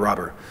made out of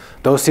rubber.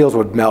 Those seals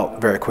would melt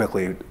very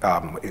quickly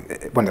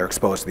when they're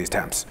exposed to these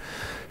temps.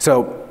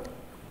 So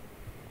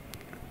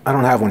I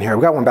don't have one here.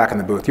 We've got one back in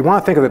the booth. You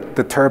want to think of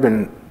the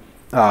turbine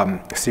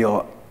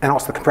seal and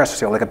also the compressor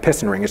seal like a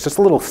piston ring. It's just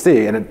a little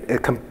C, and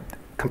it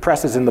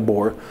compresses in the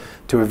bore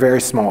to a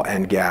very small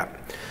end gap.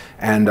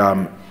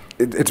 And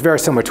it's very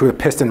similar to a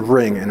piston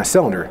ring in a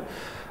cylinder.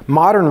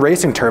 Modern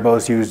racing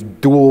turbos use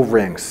dual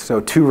rings, so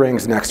 2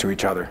 rings next to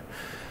each other.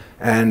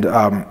 And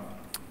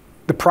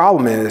the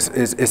problem is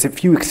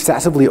if you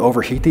excessively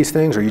overheat these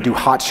things, or you do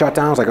hot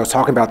shutdowns, like I was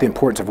talking about the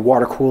importance of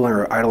water cooling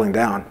or idling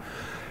down,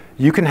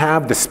 you can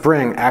have the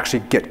spring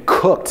actually get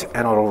cooked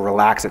and it'll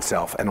relax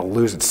itself and it'll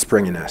lose its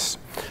springiness.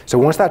 So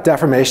once that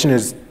deformation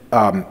has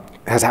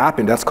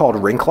happened, that's called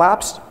ring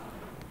collapse.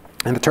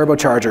 And the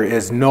turbocharger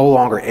is no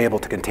longer able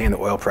to contain the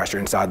oil pressure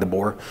inside the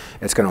bore.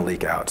 It's going to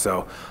leak out.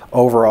 So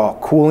overall,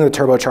 cooling the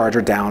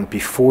turbocharger down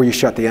before you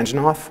shut the engine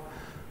off,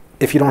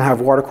 if you don't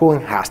have water cooling,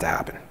 has to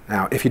happen.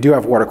 Now, if you do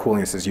have water cooling,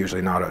 this is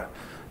usually not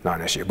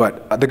an issue.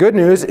 But the good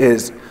news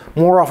is,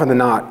 more often than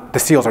not, the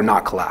seals are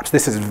not collapsed.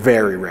 This is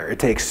very rare. It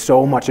takes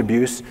so much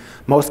abuse.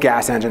 Most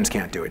gas engines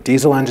can't do it.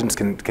 Diesel engines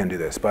can do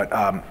this. But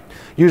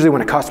usually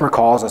when a customer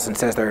calls us and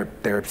says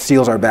their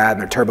seals are bad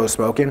and their turbo's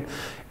smoking,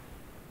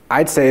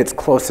 I'd say it's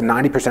close to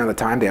 90% of the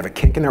time they have a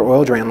kink in their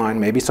oil drain line,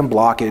 maybe some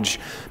blockage,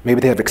 maybe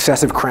they have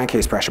excessive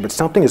crankcase pressure, but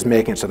something is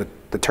making it so that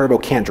the turbo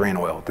can't drain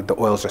oil, that the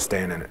oil's just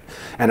staying in it.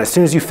 And as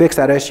soon as you fix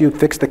that issue,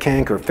 fix the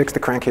kink or fix the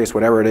crankcase,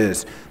 whatever it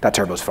is, that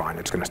turbo's fine.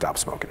 It's going to stop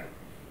smoking.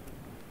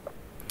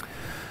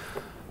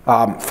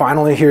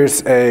 Finally,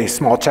 here's a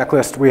small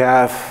checklist we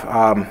have.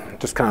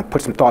 Just kind of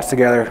put some thoughts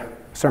together,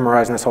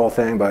 summarizing this whole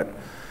thing, but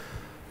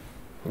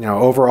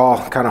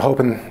overall, kind of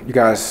hoping you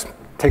guys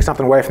take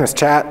something away from this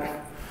chat.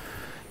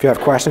 If you have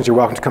questions, you're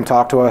welcome to come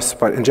talk to us.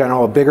 But in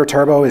general, a bigger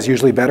turbo is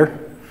usually better.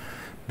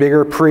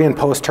 Bigger pre and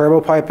post turbo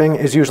piping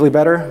is usually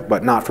better,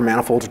 but not for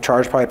manifolds or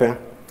charge piping.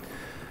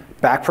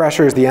 Back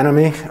pressure is the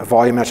enemy of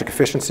volumetric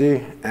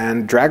efficiency,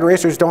 and drag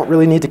racers don't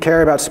really need to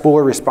care about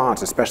spooler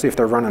response, especially if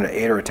they're running an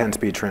 8 or a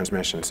 10-speed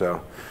transmission.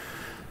 So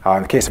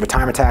in the case of a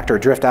time attack or a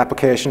drift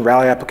application,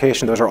 rally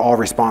application, those are all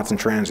response and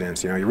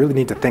transients. You really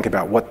need to think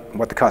about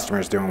what the customer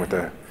is doing with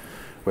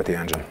the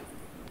engine.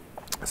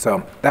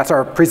 So that's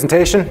our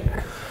presentation.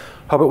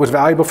 Hope it was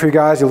valuable for you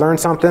guys. You learned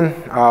something.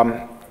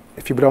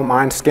 If you don't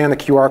mind, scan the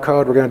QR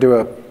code. We're going to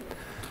do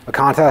a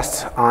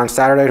contest on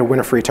Saturday to win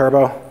a free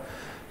turbo.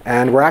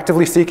 And we're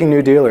actively seeking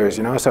new dealers.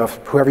 So if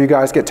whoever you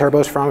guys get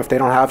turbos from, if they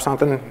don't have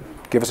something,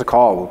 give us a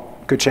call.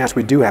 Good chance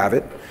we do have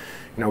it.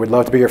 We'd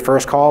love to be your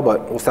first call,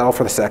 but we'll settle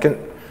for the second.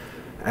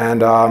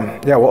 And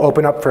yeah, we'll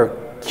open up for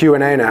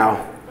Q&A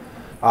now.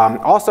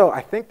 Also,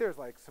 I think there's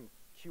like some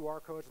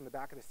QR codes in the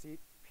back of the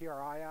seat.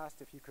 PRI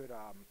asked if you could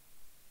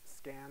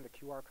scan the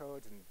QR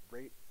codes and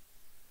rate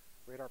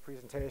our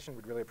presentation.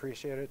 We'd really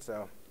appreciate it.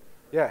 So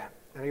yeah,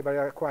 anybody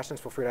got questions,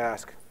 feel free to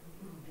ask.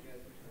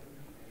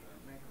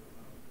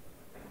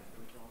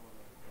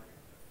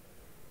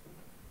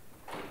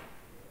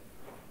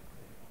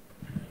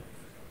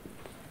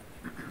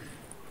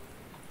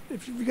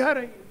 If you've got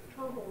a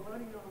turbo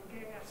running on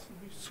gas and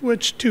you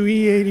switch to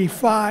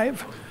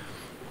E85,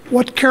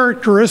 what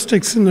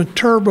characteristics in the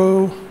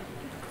turbo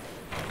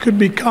could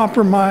be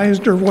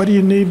compromised, or what do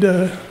you need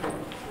to?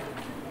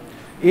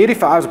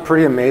 E85 is a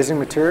pretty amazing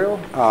material.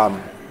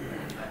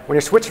 When you're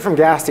switching from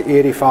gas to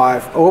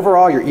E85,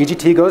 overall your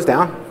EGT goes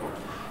down,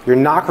 your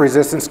knock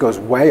resistance goes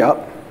way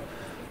up,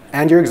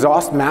 and your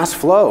exhaust mass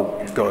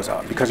flow goes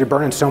up because you're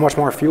burning so much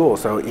more fuel.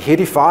 So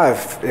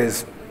E85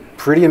 is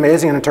pretty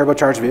amazing in a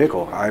turbocharged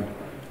vehicle. I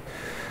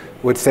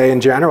would say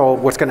in general,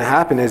 what's going to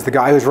happen is the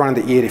guy who's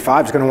running the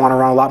E85 is going to want to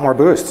run a lot more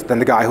boost than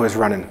the guy who is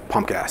running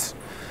pump gas.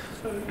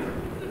 So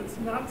it's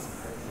not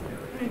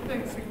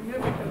anything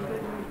significant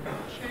that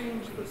you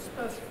change the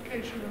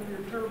specification of your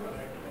turbo.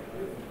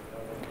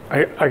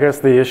 I guess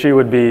the issue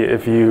would be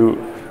if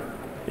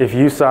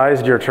you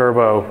sized your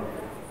turbo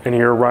and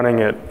you're running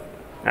it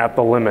at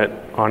the limit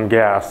on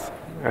gas,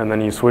 and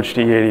then you switch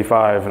to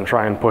E85 and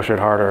try and push it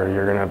harder,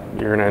 you're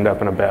gonna end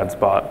up in a bad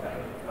spot.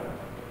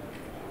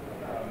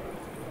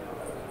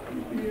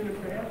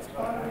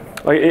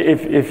 Like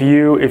if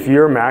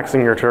you're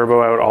maxing your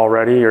turbo out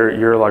already,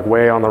 you're like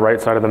way on the right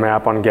side of the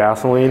map on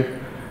gasoline,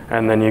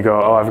 and then you go,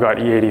 oh, I've got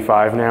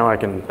E85 now, I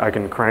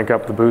can crank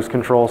up the boost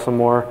control some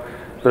more.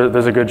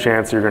 There's a good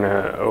chance you're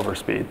gonna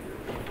overspeed,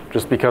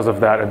 just because of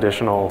that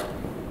additional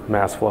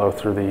mass flow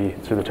through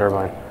the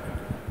turbine.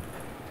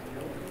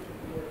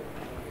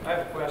 I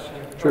have a question.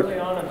 Sure. Early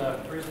on in the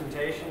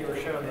presentation, you were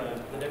showing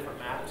the different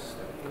maps,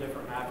 the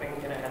different mapping,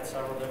 and it had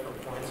several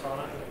different points on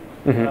it.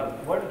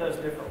 Mm-hmm. What do those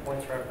different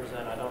points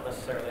represent? I don't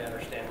necessarily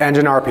understand.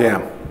 Engine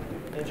RPM.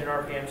 Engine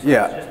RPM, so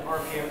Yeah. it's just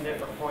RPM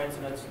different points,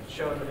 and it's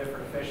showing the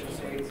different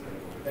efficiencies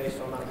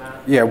based on that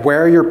map? Yeah,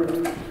 where your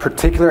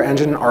particular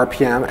engine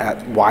RPM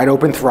at wide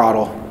open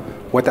throttle,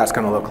 what that's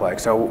going to look like.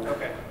 So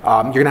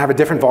you're going to have a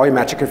different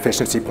volumetric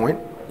efficiency point.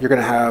 You're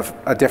going to have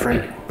a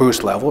different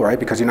boost level, right?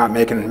 Because you're not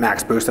making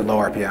max boost at low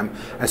RPM.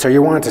 And so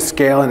you want it to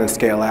scale in and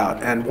scale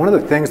out. And one of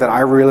the things that I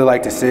really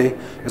like to see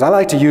is I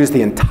like to use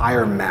the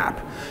entire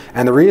map.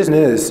 And the reason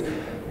is,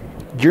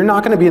 you're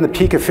not going to be in the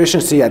peak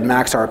efficiency at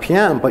max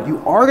RPM, but you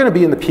are going to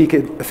be in the peak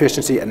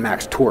efficiency at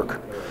max torque.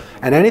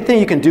 And anything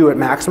you can do at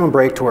maximum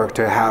brake torque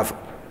to have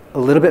a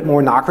little bit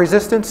more knock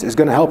resistance is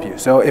going to help you.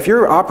 So if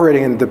you're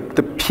operating in the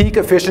peak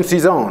efficiency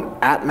zone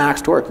at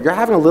max torque, you're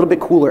having a little bit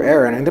cooler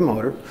air entering the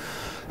motor,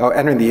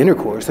 entering the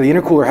intercooler. So the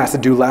intercooler has to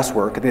do less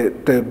work.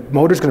 The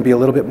motor's going to be a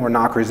little bit more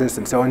knock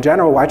resistant. So in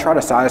general, why I try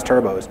to size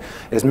turbos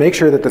is make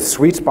sure that the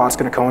sweet spot's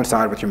going to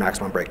coincide with your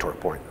maximum brake torque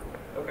point.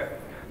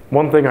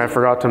 One thing I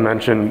forgot to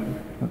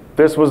mention,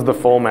 this was the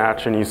full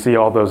match, and you see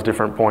all those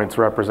different points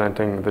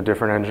representing the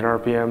different engine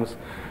RPMs.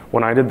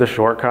 When I did the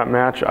shortcut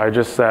match, I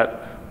just set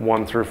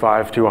 1 through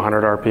 5 to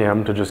 100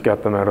 RPM to just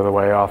get them out of the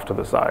way off to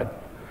the side.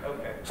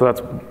 Okay. So that's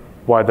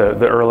why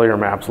the earlier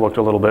maps looked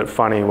a little bit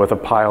funny with a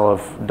pile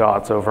of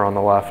dots over on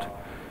the left.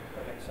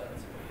 That makes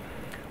sense.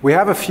 We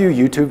have a few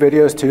YouTube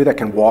videos too that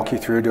can walk you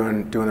through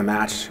doing the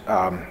match,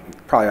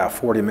 probably a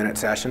 40-minute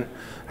session.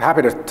 I'm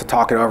happy to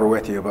talk it over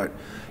with you, but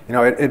you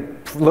know,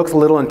 it looks a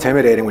little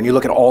intimidating when you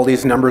look at all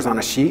these numbers on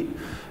a sheet,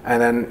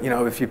 and then you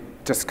know, if you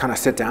just kind of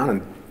sit down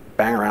and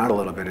bang around a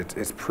little bit,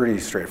 it's pretty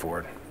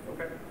straightforward.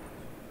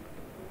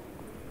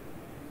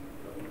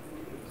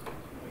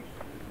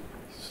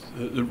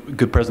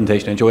 Good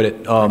presentation, enjoyed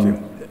it.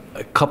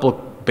 A couple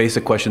of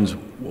basic questions.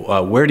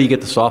 Where do you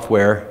get the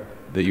software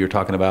that you're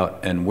talking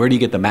about, and where do you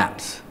get the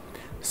maps?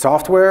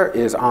 Software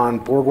is on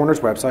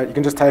BorgWarner's website. You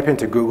can just type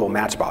into Google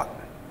Matchbot,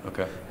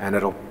 Okay. and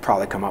it'll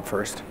probably come up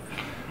first.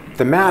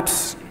 The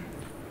maps,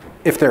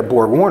 if they're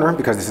BorgWarner,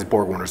 because this is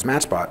BorgWarner's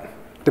Matchbot,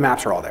 the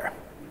maps are all there.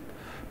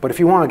 But if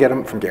you want to get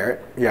them from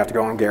Garrett, you have to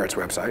go on Garrett's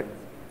website,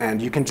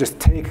 and you can just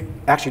take,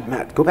 actually,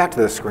 Matt, go back to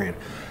the screen.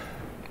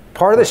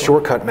 Part of the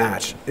shortcut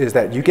match is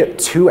that you get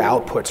 2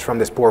 outputs from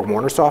this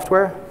BorgWarner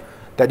software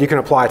that you can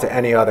apply to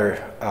any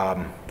other.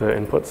 The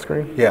input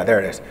screen? Yeah, there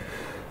it is.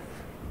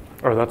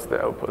 Or that's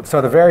the output.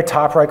 So the very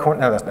top right corner,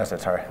 no, that's it,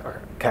 sorry,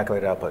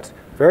 calculated outputs.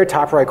 Very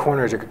top right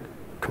corner is your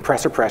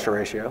compressor pressure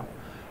ratio,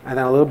 and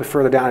then a little bit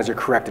further down is your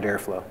corrected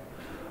airflow.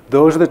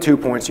 Those are the 2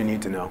 points you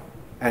need to know.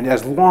 And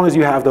as long as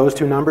you have those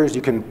 2 numbers,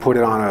 you can put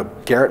it on a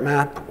Garrett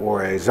map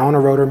or a Zona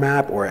rotor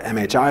map or an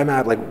MHI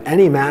map, like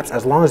any maps,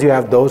 as long as you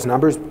have those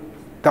numbers.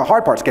 The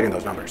hard part's getting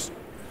those numbers.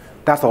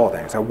 That's the whole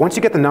thing. So once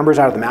you get the numbers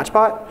out of the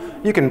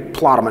Matchbot, you can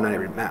plot them on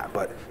every map.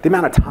 But the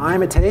amount of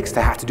time it takes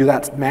to have to do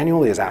that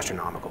manually is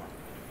astronomical.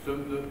 So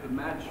the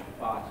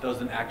Matchbot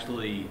doesn't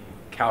actually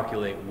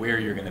calculate where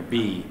you're going to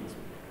be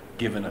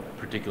given a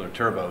particular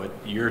turbo.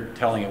 You're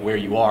telling it where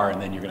you are, and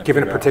then you're going to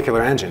given a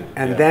particular engine.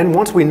 And then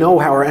once we know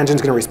how our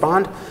engine's going to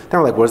respond, then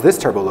we're like, what does this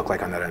turbo look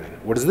like on that engine?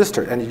 What does this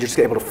turbo? And you're just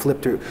able to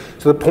flip through.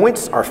 So the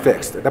points are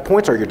fixed. The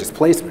points are your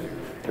displacement,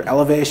 your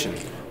elevation,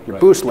 your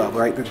boost level,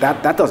 right?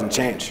 That doesn't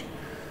change.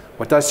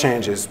 What does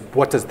change is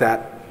what does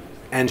that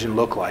engine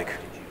look like?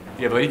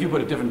 Yeah, but if you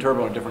put a different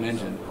turbo on a different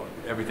engine,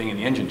 everything in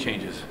the engine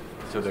changes.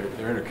 So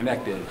they're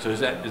interconnected. So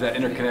is that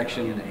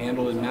interconnection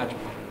handled in Matchbot?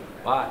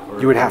 Or?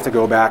 You would have to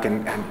go back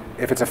and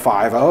if it's a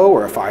 5.0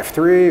 or a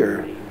 5.3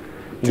 or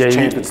just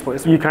change the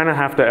displacement. You kind of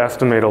have to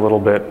estimate a little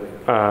bit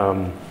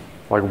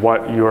like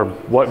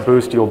what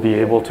boost you'll be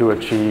able to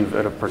achieve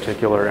at a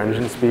particular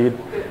engine speed.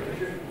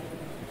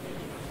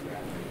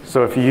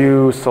 So if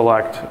you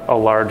select a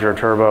larger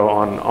turbo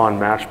on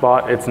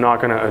Matchbot, it's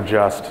not going to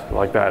adjust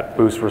like that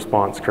boost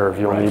response curve.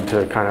 You'll need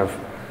to kind of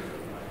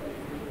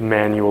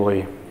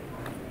manually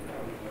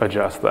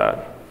adjust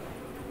that.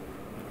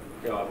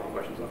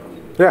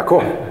 Yeah,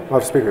 cool. I'll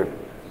have a speaker.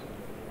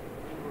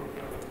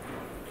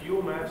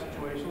 Fuel mass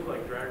situations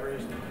like drag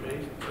racing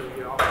based, so you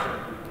get off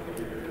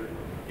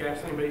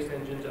gasoline-based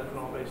engines,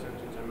 ethanol-based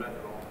engines, and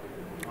methanol.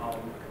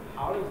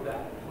 How does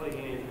that play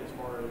in as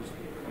far as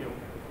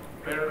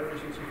better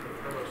efficiency for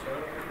turbo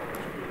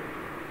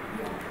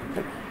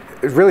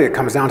setup? It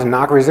comes down to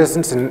knock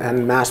resistance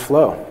and mass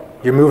flow.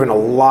 You're moving a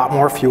lot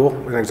more fuel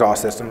in an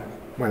exhaust system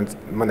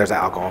when there's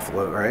alcohol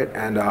float, right?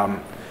 And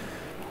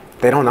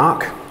they don't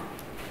knock.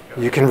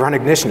 You can run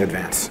ignition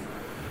advance.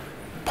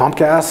 Pump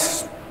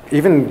gas,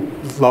 even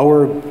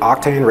lower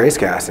octane race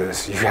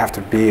gases, you have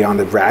to be on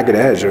the ragged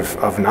edge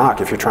of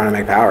knock if you're trying to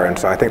make power. And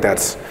so I think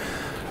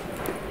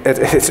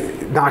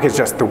knock is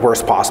just the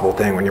worst possible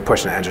thing when you're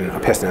pushing a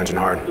piston engine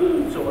hard.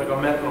 So like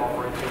on methanol,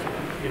 for instance,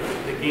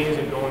 the gains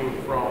in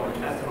going from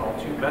ethanol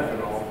to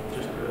methanol,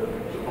 just the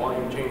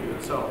volume change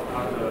itself,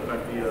 how does that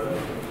affect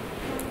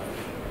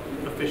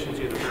the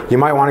efficiency of the turbine? You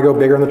might want to go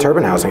bigger in the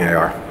turbine housing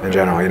AR in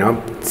general,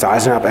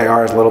 Sizing up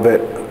AR is a little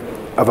bit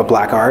of a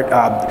black art.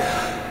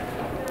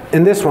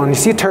 In this one, you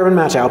see turbine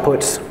match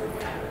outputs.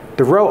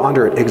 The row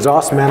under it,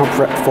 exhaust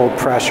manifold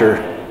pressure,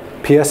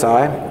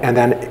 PSI, and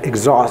then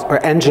exhaust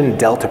or engine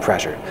delta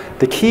pressure.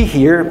 The key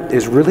here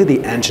is really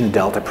the engine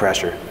delta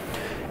pressure.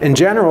 In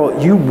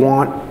general, you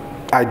want,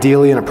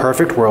 ideally in a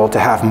perfect world, to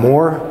have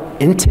more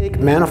intake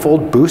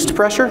manifold boost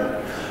pressure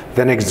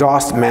than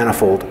exhaust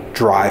manifold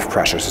drive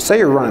pressure. So say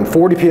you're running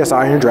 40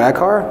 PSI in your drag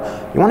car,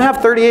 you want to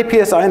have 38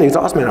 PSI in the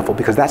exhaust manifold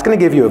because that's going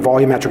to give you a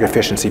volumetric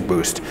efficiency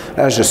boost.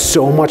 That is just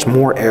so much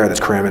more air that's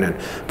cramming in.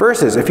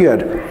 Versus if you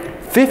had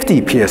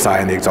 50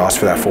 PSI in the exhaust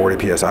for that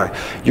 40 PSI,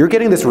 you're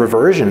getting this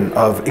reversion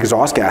of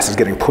exhaust gases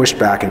getting pushed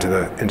back into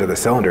the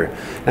cylinder.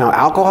 Now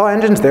alcohol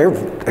engines, they're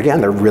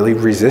really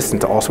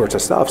resistant to all sorts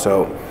of stuff.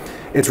 So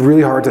it's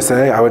really hard to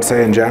say. I would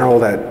say in general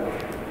that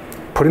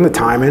putting the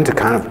time in to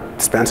kind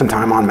of spend some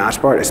time on match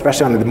part,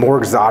 especially on the more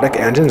exotic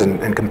engines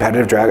and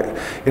competitive drag,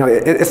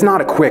 it's not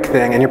a quick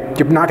thing, and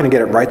you're not going to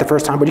get it right the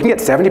first time, but you can get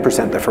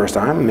 70% the first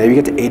time, maybe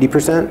get to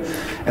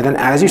 80%, and then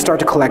as you start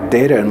to collect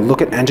data and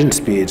look at engine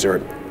speeds, or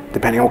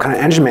depending on what kind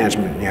of engine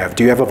management you have,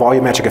 do you have a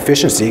volumetric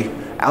efficiency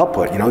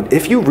output?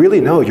 If you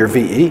really know your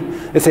VE,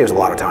 it saves a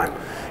lot of time.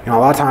 A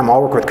lot of time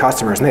I'll work with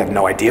customers and they have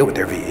no idea what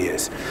their VE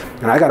is.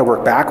 And I got to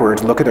work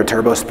backwards, look at their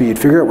turbo speed,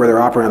 figure out where they're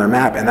operating on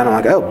their map, and then I'm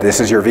like, oh, this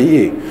is your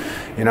VE.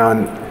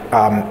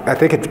 I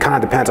think it kind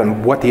of depends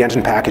on what the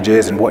engine package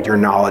is and what your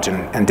knowledge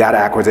and data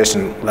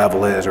acquisition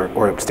level is, or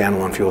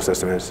standalone fuel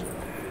system is.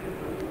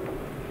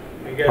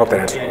 Hope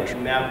that answers the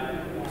question.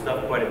 Map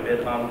stuff quite a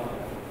bit on,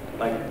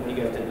 like when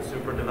you guys did the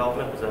super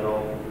development, is that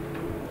all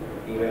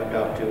you mapped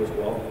out to as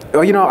well?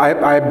 Well,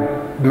 I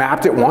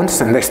mapped it once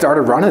and they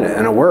started running it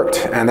and it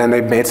worked. And then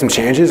they made some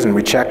changes and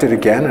we checked it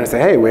again and I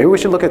said, hey, maybe we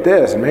should look at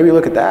this and maybe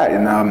look at that.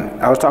 And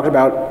I was talking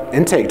about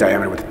intake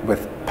diameter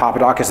with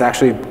Papadakis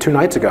actually 2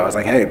 nights ago. I was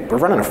like, hey, we're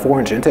running a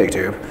 4-inch intake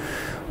tube.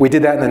 We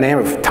did that in the name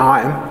of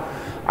time.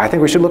 I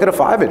think we should look at a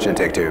 5-inch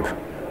intake tube.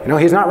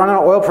 He's not running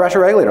an oil pressure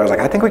regulator. I was like,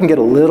 I think we can get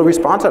a little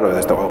response out of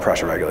this, the oil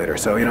pressure regulator.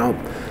 So,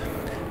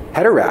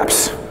 header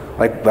wraps.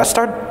 Like, let's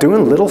start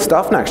doing little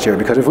stuff next year,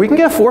 because if we can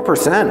get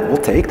 4%, we'll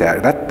take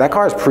that. That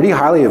car is pretty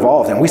highly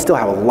evolved, and we still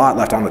have a lot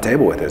left on the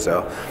table with it.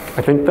 So,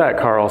 I think that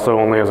car also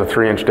only has a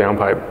 3-inch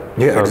downpipe.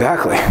 Yeah, so,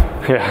 exactly.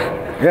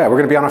 Yeah, we're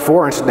going to be on a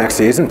 4-inch next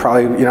season.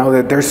 Probably,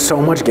 there's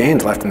so much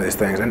gains left in these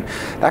things, and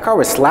that car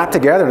was slapped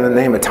together in the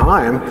name of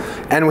time,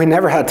 and we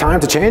never had time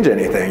to change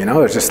anything. It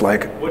was just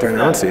like during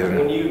the on-season.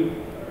 When you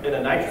in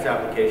a nitrous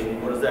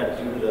application, what does that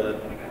do to,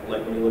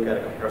 like, when you look at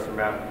a compressor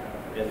map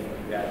and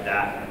you add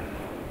that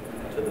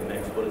to the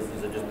mix,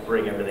 does it just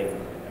bring everything?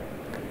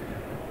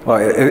 Well,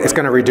 it's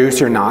going to reduce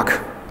your knock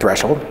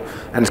threshold,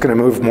 and it's going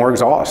to move more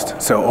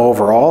exhaust. So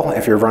overall,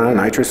 if you're running a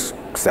nitrous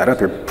setup,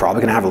 you're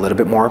probably going to have a little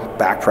bit more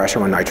back pressure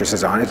when nitrous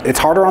is on. It's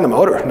harder on the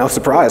motor, no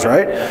surprise,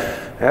 right?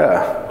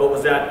 Yeah. But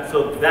was that,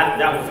 so that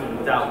was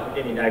without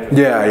any nitrous?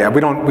 Yeah, we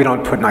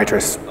don't put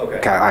nitrous.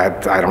 Okay. I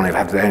don't even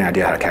have any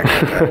idea how to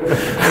calculate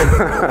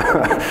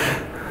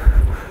that.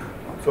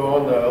 So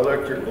on the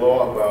electric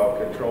blow-off valve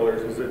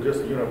controllers, is it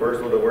just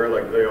universal to where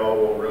like they all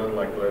will run,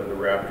 like the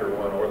Raptor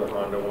one or the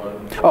Honda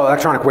one? Oh,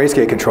 electronic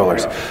wastegate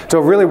controllers. Yeah. So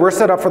really, we're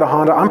set up for the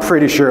Honda. I'm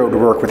pretty sure it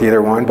would work with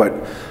either one, but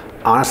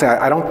honestly,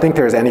 I don't think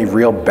there's any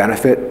real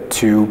benefit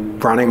to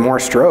running more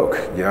stroke.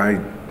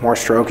 More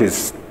stroke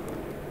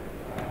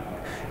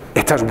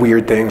it does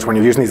weird things when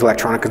you're using these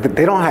electronic, because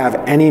they don't have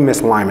any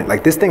misalignment.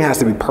 Like, this thing has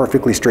to be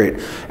perfectly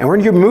straight. And when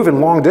you're moving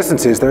long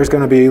distances, there's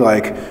going to be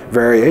like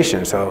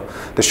variation. So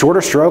the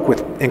shorter stroke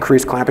with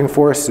increased clamping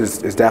force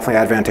is definitely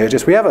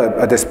advantageous. We have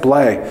a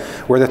display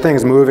where the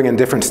thing's moving in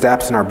different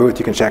steps in our booth.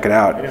 You can check it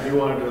out. And if you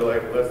wanted to,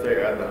 like, let's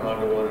say add the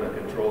Honda one and a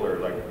controller,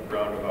 like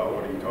roundabout,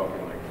 what are you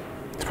talking like?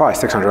 It's probably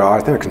 $600. I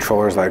think the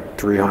controller is like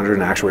 $300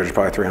 and actuator's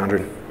probably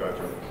 $300.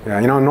 Gotcha. Yeah,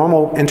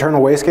 normal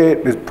internal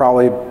wastegate is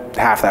probably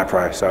half that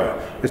price, so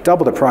it's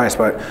double the price,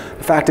 but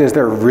the fact is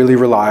they're really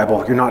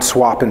reliable. You're not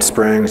swapping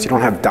springs, you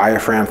don't have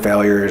diaphragm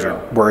failures or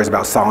worries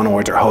about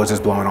solenoids or hoses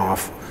blowing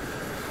off.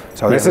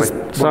 So this is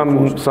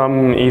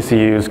some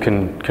ECUs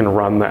can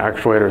run the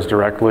actuators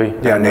directly.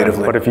 Yeah,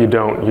 natively. But if you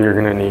don't, you're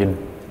going to need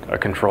a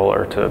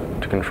controller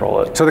to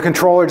control it. So the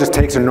controller just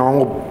takes a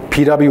normal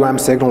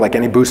PWM signal like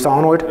any boost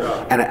solenoid,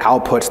 and it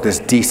outputs this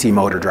DC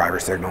motor driver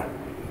signal.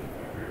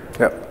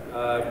 Yep.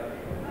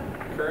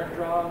 Current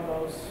draw on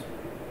those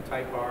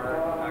Type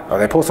R? Oh,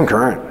 they pull some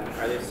current.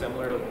 Are they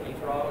similar to the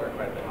E-throttle or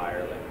quite a bit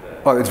higher?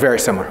 Oh, it's very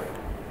similar.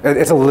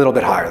 It's a little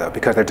bit higher though,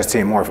 because they're just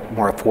seeing more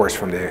force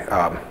from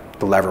the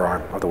the lever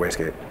arm of the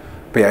wastegate.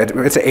 But yeah,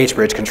 it's an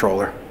H-bridge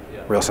controller,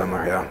 real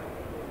similar, yeah.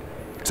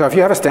 So if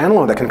you have a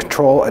standalone that can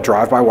control a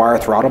drive-by-wire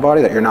throttle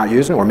body that you're not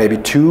using, or maybe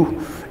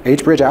 2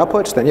 H-bridge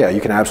outputs, then yeah, you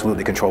can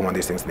absolutely control one of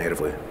these things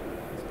natively.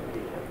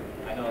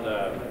 I know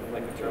the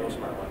Turbo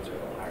Smart ones are a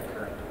little higher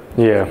current.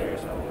 Yeah.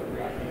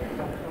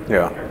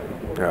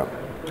 Yeah.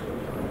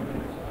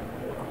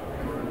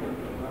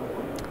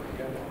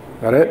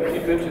 That it?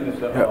 You mentioned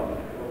that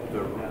the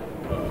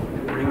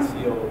ring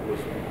seal was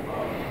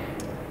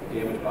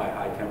damaged by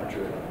high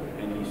temperature,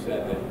 and you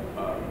said that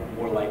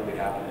more likely to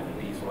happen in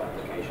the diesel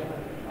application.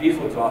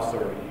 Diesel exhausts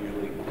are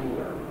usually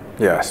cooler.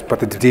 Yes,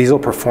 but the diesel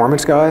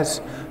performance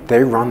guys,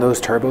 they run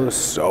those turbos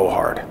so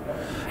hard.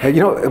 And,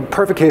 you know, a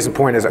perfect case in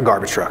point is a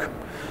garbage truck.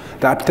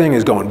 That thing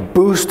is going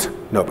boost,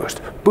 no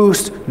boost,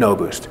 boost, no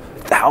boost.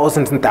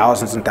 Thousands and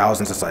thousands and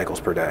thousands of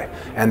cycles per day.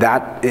 And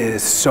that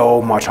is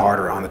so much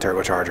harder on the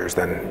turbochargers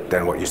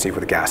than what you see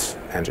with a gas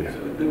engine.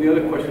 So the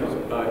other question is,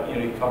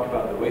 you talked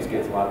about the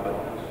wastegates a lot, but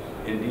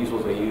in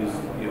diesels they use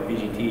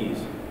VGTs.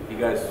 You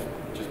guys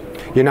just...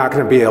 You're not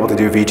going to be able to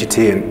do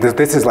VGT, and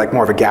this is like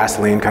more of a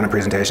gasoline kind of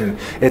presentation.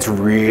 It's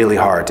really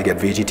hard to get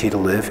VGT to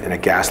live in a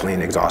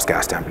gasoline exhaust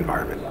gas temp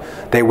environment.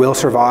 They will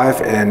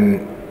survive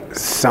in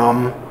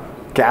some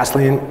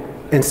gasoline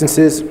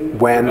instances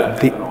when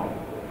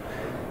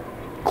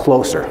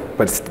closer,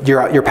 but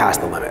you're past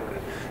the limit.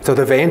 So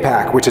the vane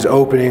pack, which is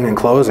opening and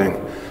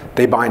closing,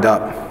 they bind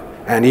up.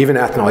 And even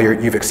ethanol,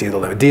 you've exceeded the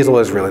limit. Diesel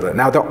is really lit.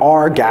 Now there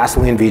are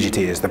gasoline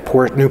VGTs. The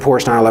new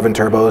Porsche 911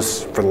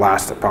 turbos for the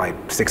last probably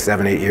 6,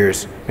 7, 8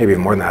 years, maybe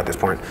even more than that at this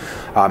point,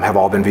 have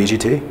all been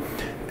VGT.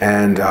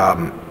 And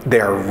they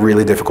are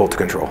really difficult to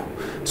control.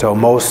 So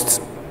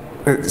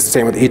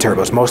same with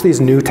e-turbos, most of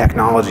these new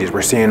technologies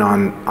we're seeing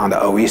on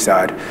the OE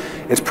side,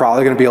 it's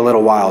probably going to be a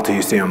little while till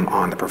you see them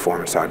on the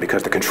performance side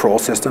because the control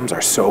systems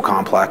are so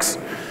complex.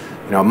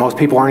 You know, most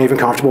people aren't even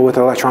comfortable with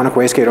electronic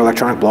wastegate or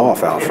electronic blow-off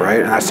valve, right?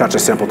 And that's such a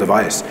simple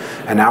device.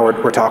 And now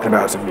we're talking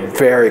about some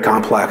very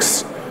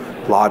complex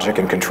logic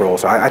and control.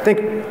 So I think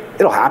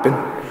it'll happen.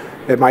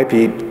 It might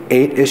be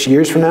 8-ish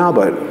years from now,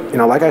 but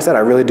like I said, I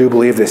really do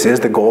believe this is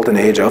the golden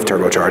age of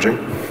turbocharging.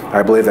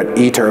 I believe that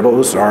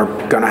e-turbos are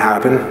going to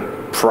happen.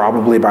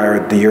 Probably by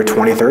the year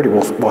 2030,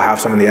 we'll have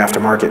some in the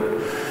aftermarket,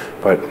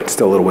 but it's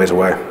still a little ways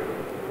away.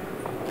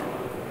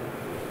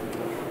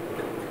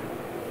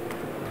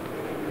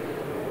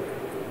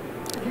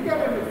 Have you got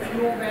any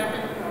fuel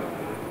mapping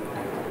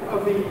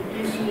of the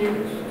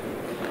ECUs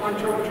on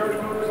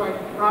turbocharged motors like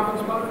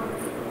Robin's motor?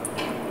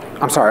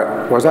 I'm sorry,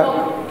 what was that?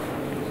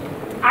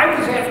 I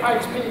was at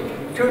Pikes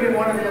Peak, tuning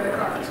one of the other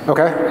cars.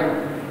 Okay.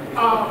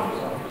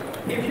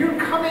 If you're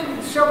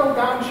coming several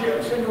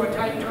downshifts into a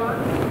tight turn,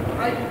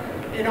 right?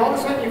 And all of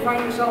a sudden you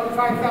find yourself at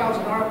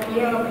 5,000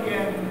 RPM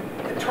and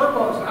the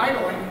turbo's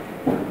idling,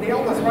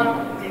 nail the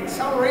throttle. The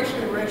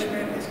acceleration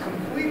enrichment is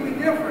completely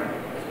different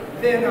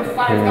than a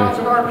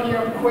 5,000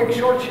 RPM quick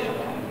short shift.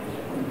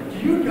 Do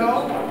you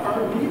know,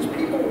 are these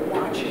people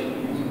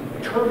watching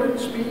turbine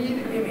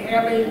speed and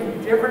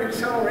having different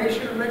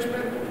acceleration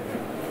enrichment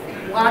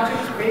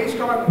logics based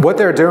on... What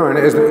they're doing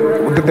is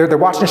they're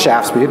watching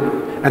shaft speed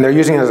and they're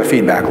using it as a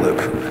feedback loop.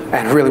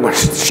 And really when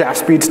shaft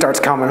speed starts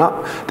coming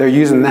up, they're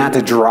using that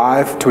to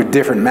drive to a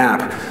different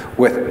map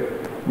with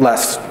more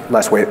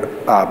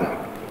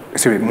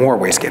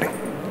wastegating,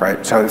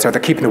 right? So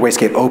they're keeping the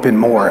wastegate open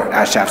more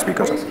as shaft speed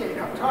goes up.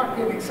 I'm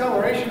talking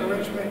acceleration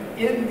enrichment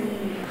in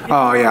the...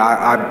 Oh yeah,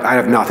 I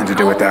have nothing to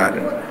do with that.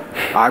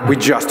 We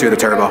just do the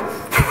turbo.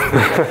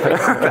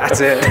 That's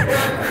it. All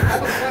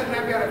of a sudden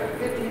I've got a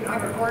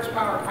 1,500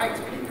 horsepower Pikes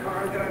Peak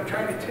car that I'm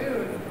trying to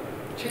tune,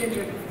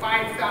 changing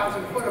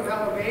 5,000 foot of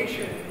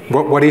elevation.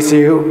 What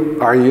ECU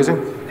are you using?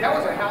 That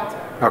was a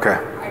Haltech. Okay.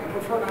 I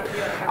prefer not to be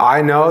a Haltech.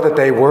 I know that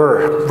they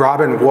were.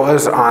 Robin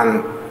was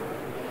on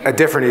a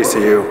different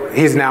ECU.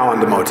 He's now on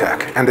the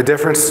Motec. And the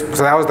difference,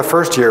 so that was the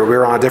first year, we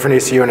were on a different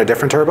ECU and a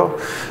different turbo.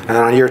 And then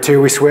on year 2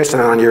 we switched,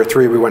 and then on year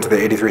 3 we went to the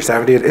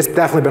 8370. It's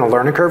definitely been a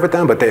learning curve with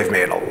them, but they've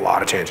made a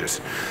lot of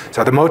changes.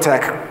 So the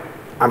Motec,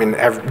 I mean,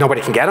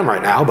 nobody can get them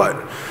right now, but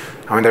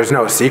I mean, there's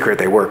no secret,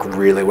 they work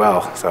really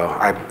well. So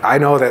I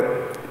know that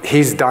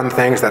he's done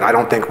things that I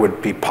don't think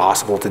would be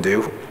possible to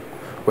do.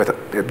 Look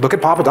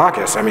at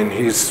Papadakis. I mean,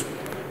 he's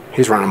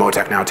running a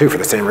Motec now too for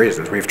the same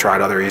reasons. We've tried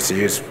other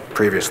ECUs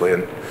previously,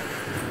 and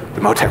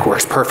the Motec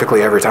works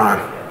perfectly every time.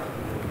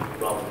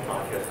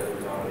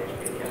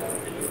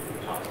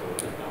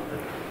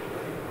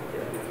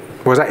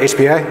 Was that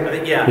HPA? I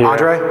think, yeah.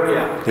 Andre?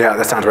 Yeah. Yeah,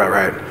 that sounds about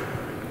right.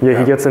 Yeah,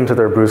 he gets into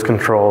their boost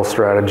control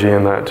strategy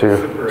in that too.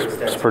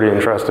 It's pretty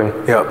interesting.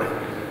 Yep.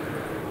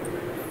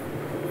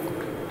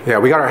 Yeah,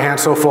 we got our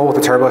hands so full with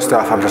the turbo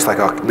stuff, I'm just like,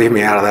 oh, leave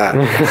me out of that.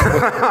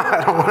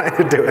 I don't want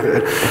anything to do with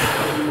it.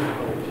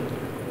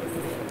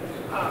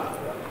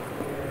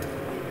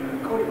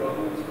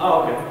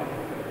 Oh, okay.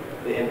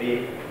 The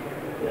MB.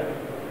 Yeah.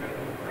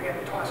 I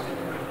got tossed in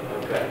there.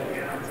 Okay.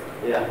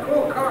 Yeah. Yeah.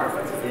 Cool car.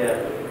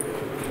 Yeah.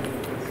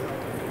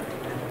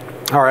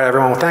 All right,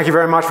 everyone. Well, thank you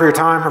very much for your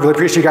time. I really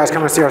appreciate you guys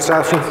coming to see our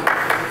session.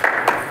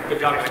 Good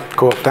job.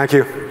 Cool. Thank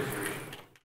you.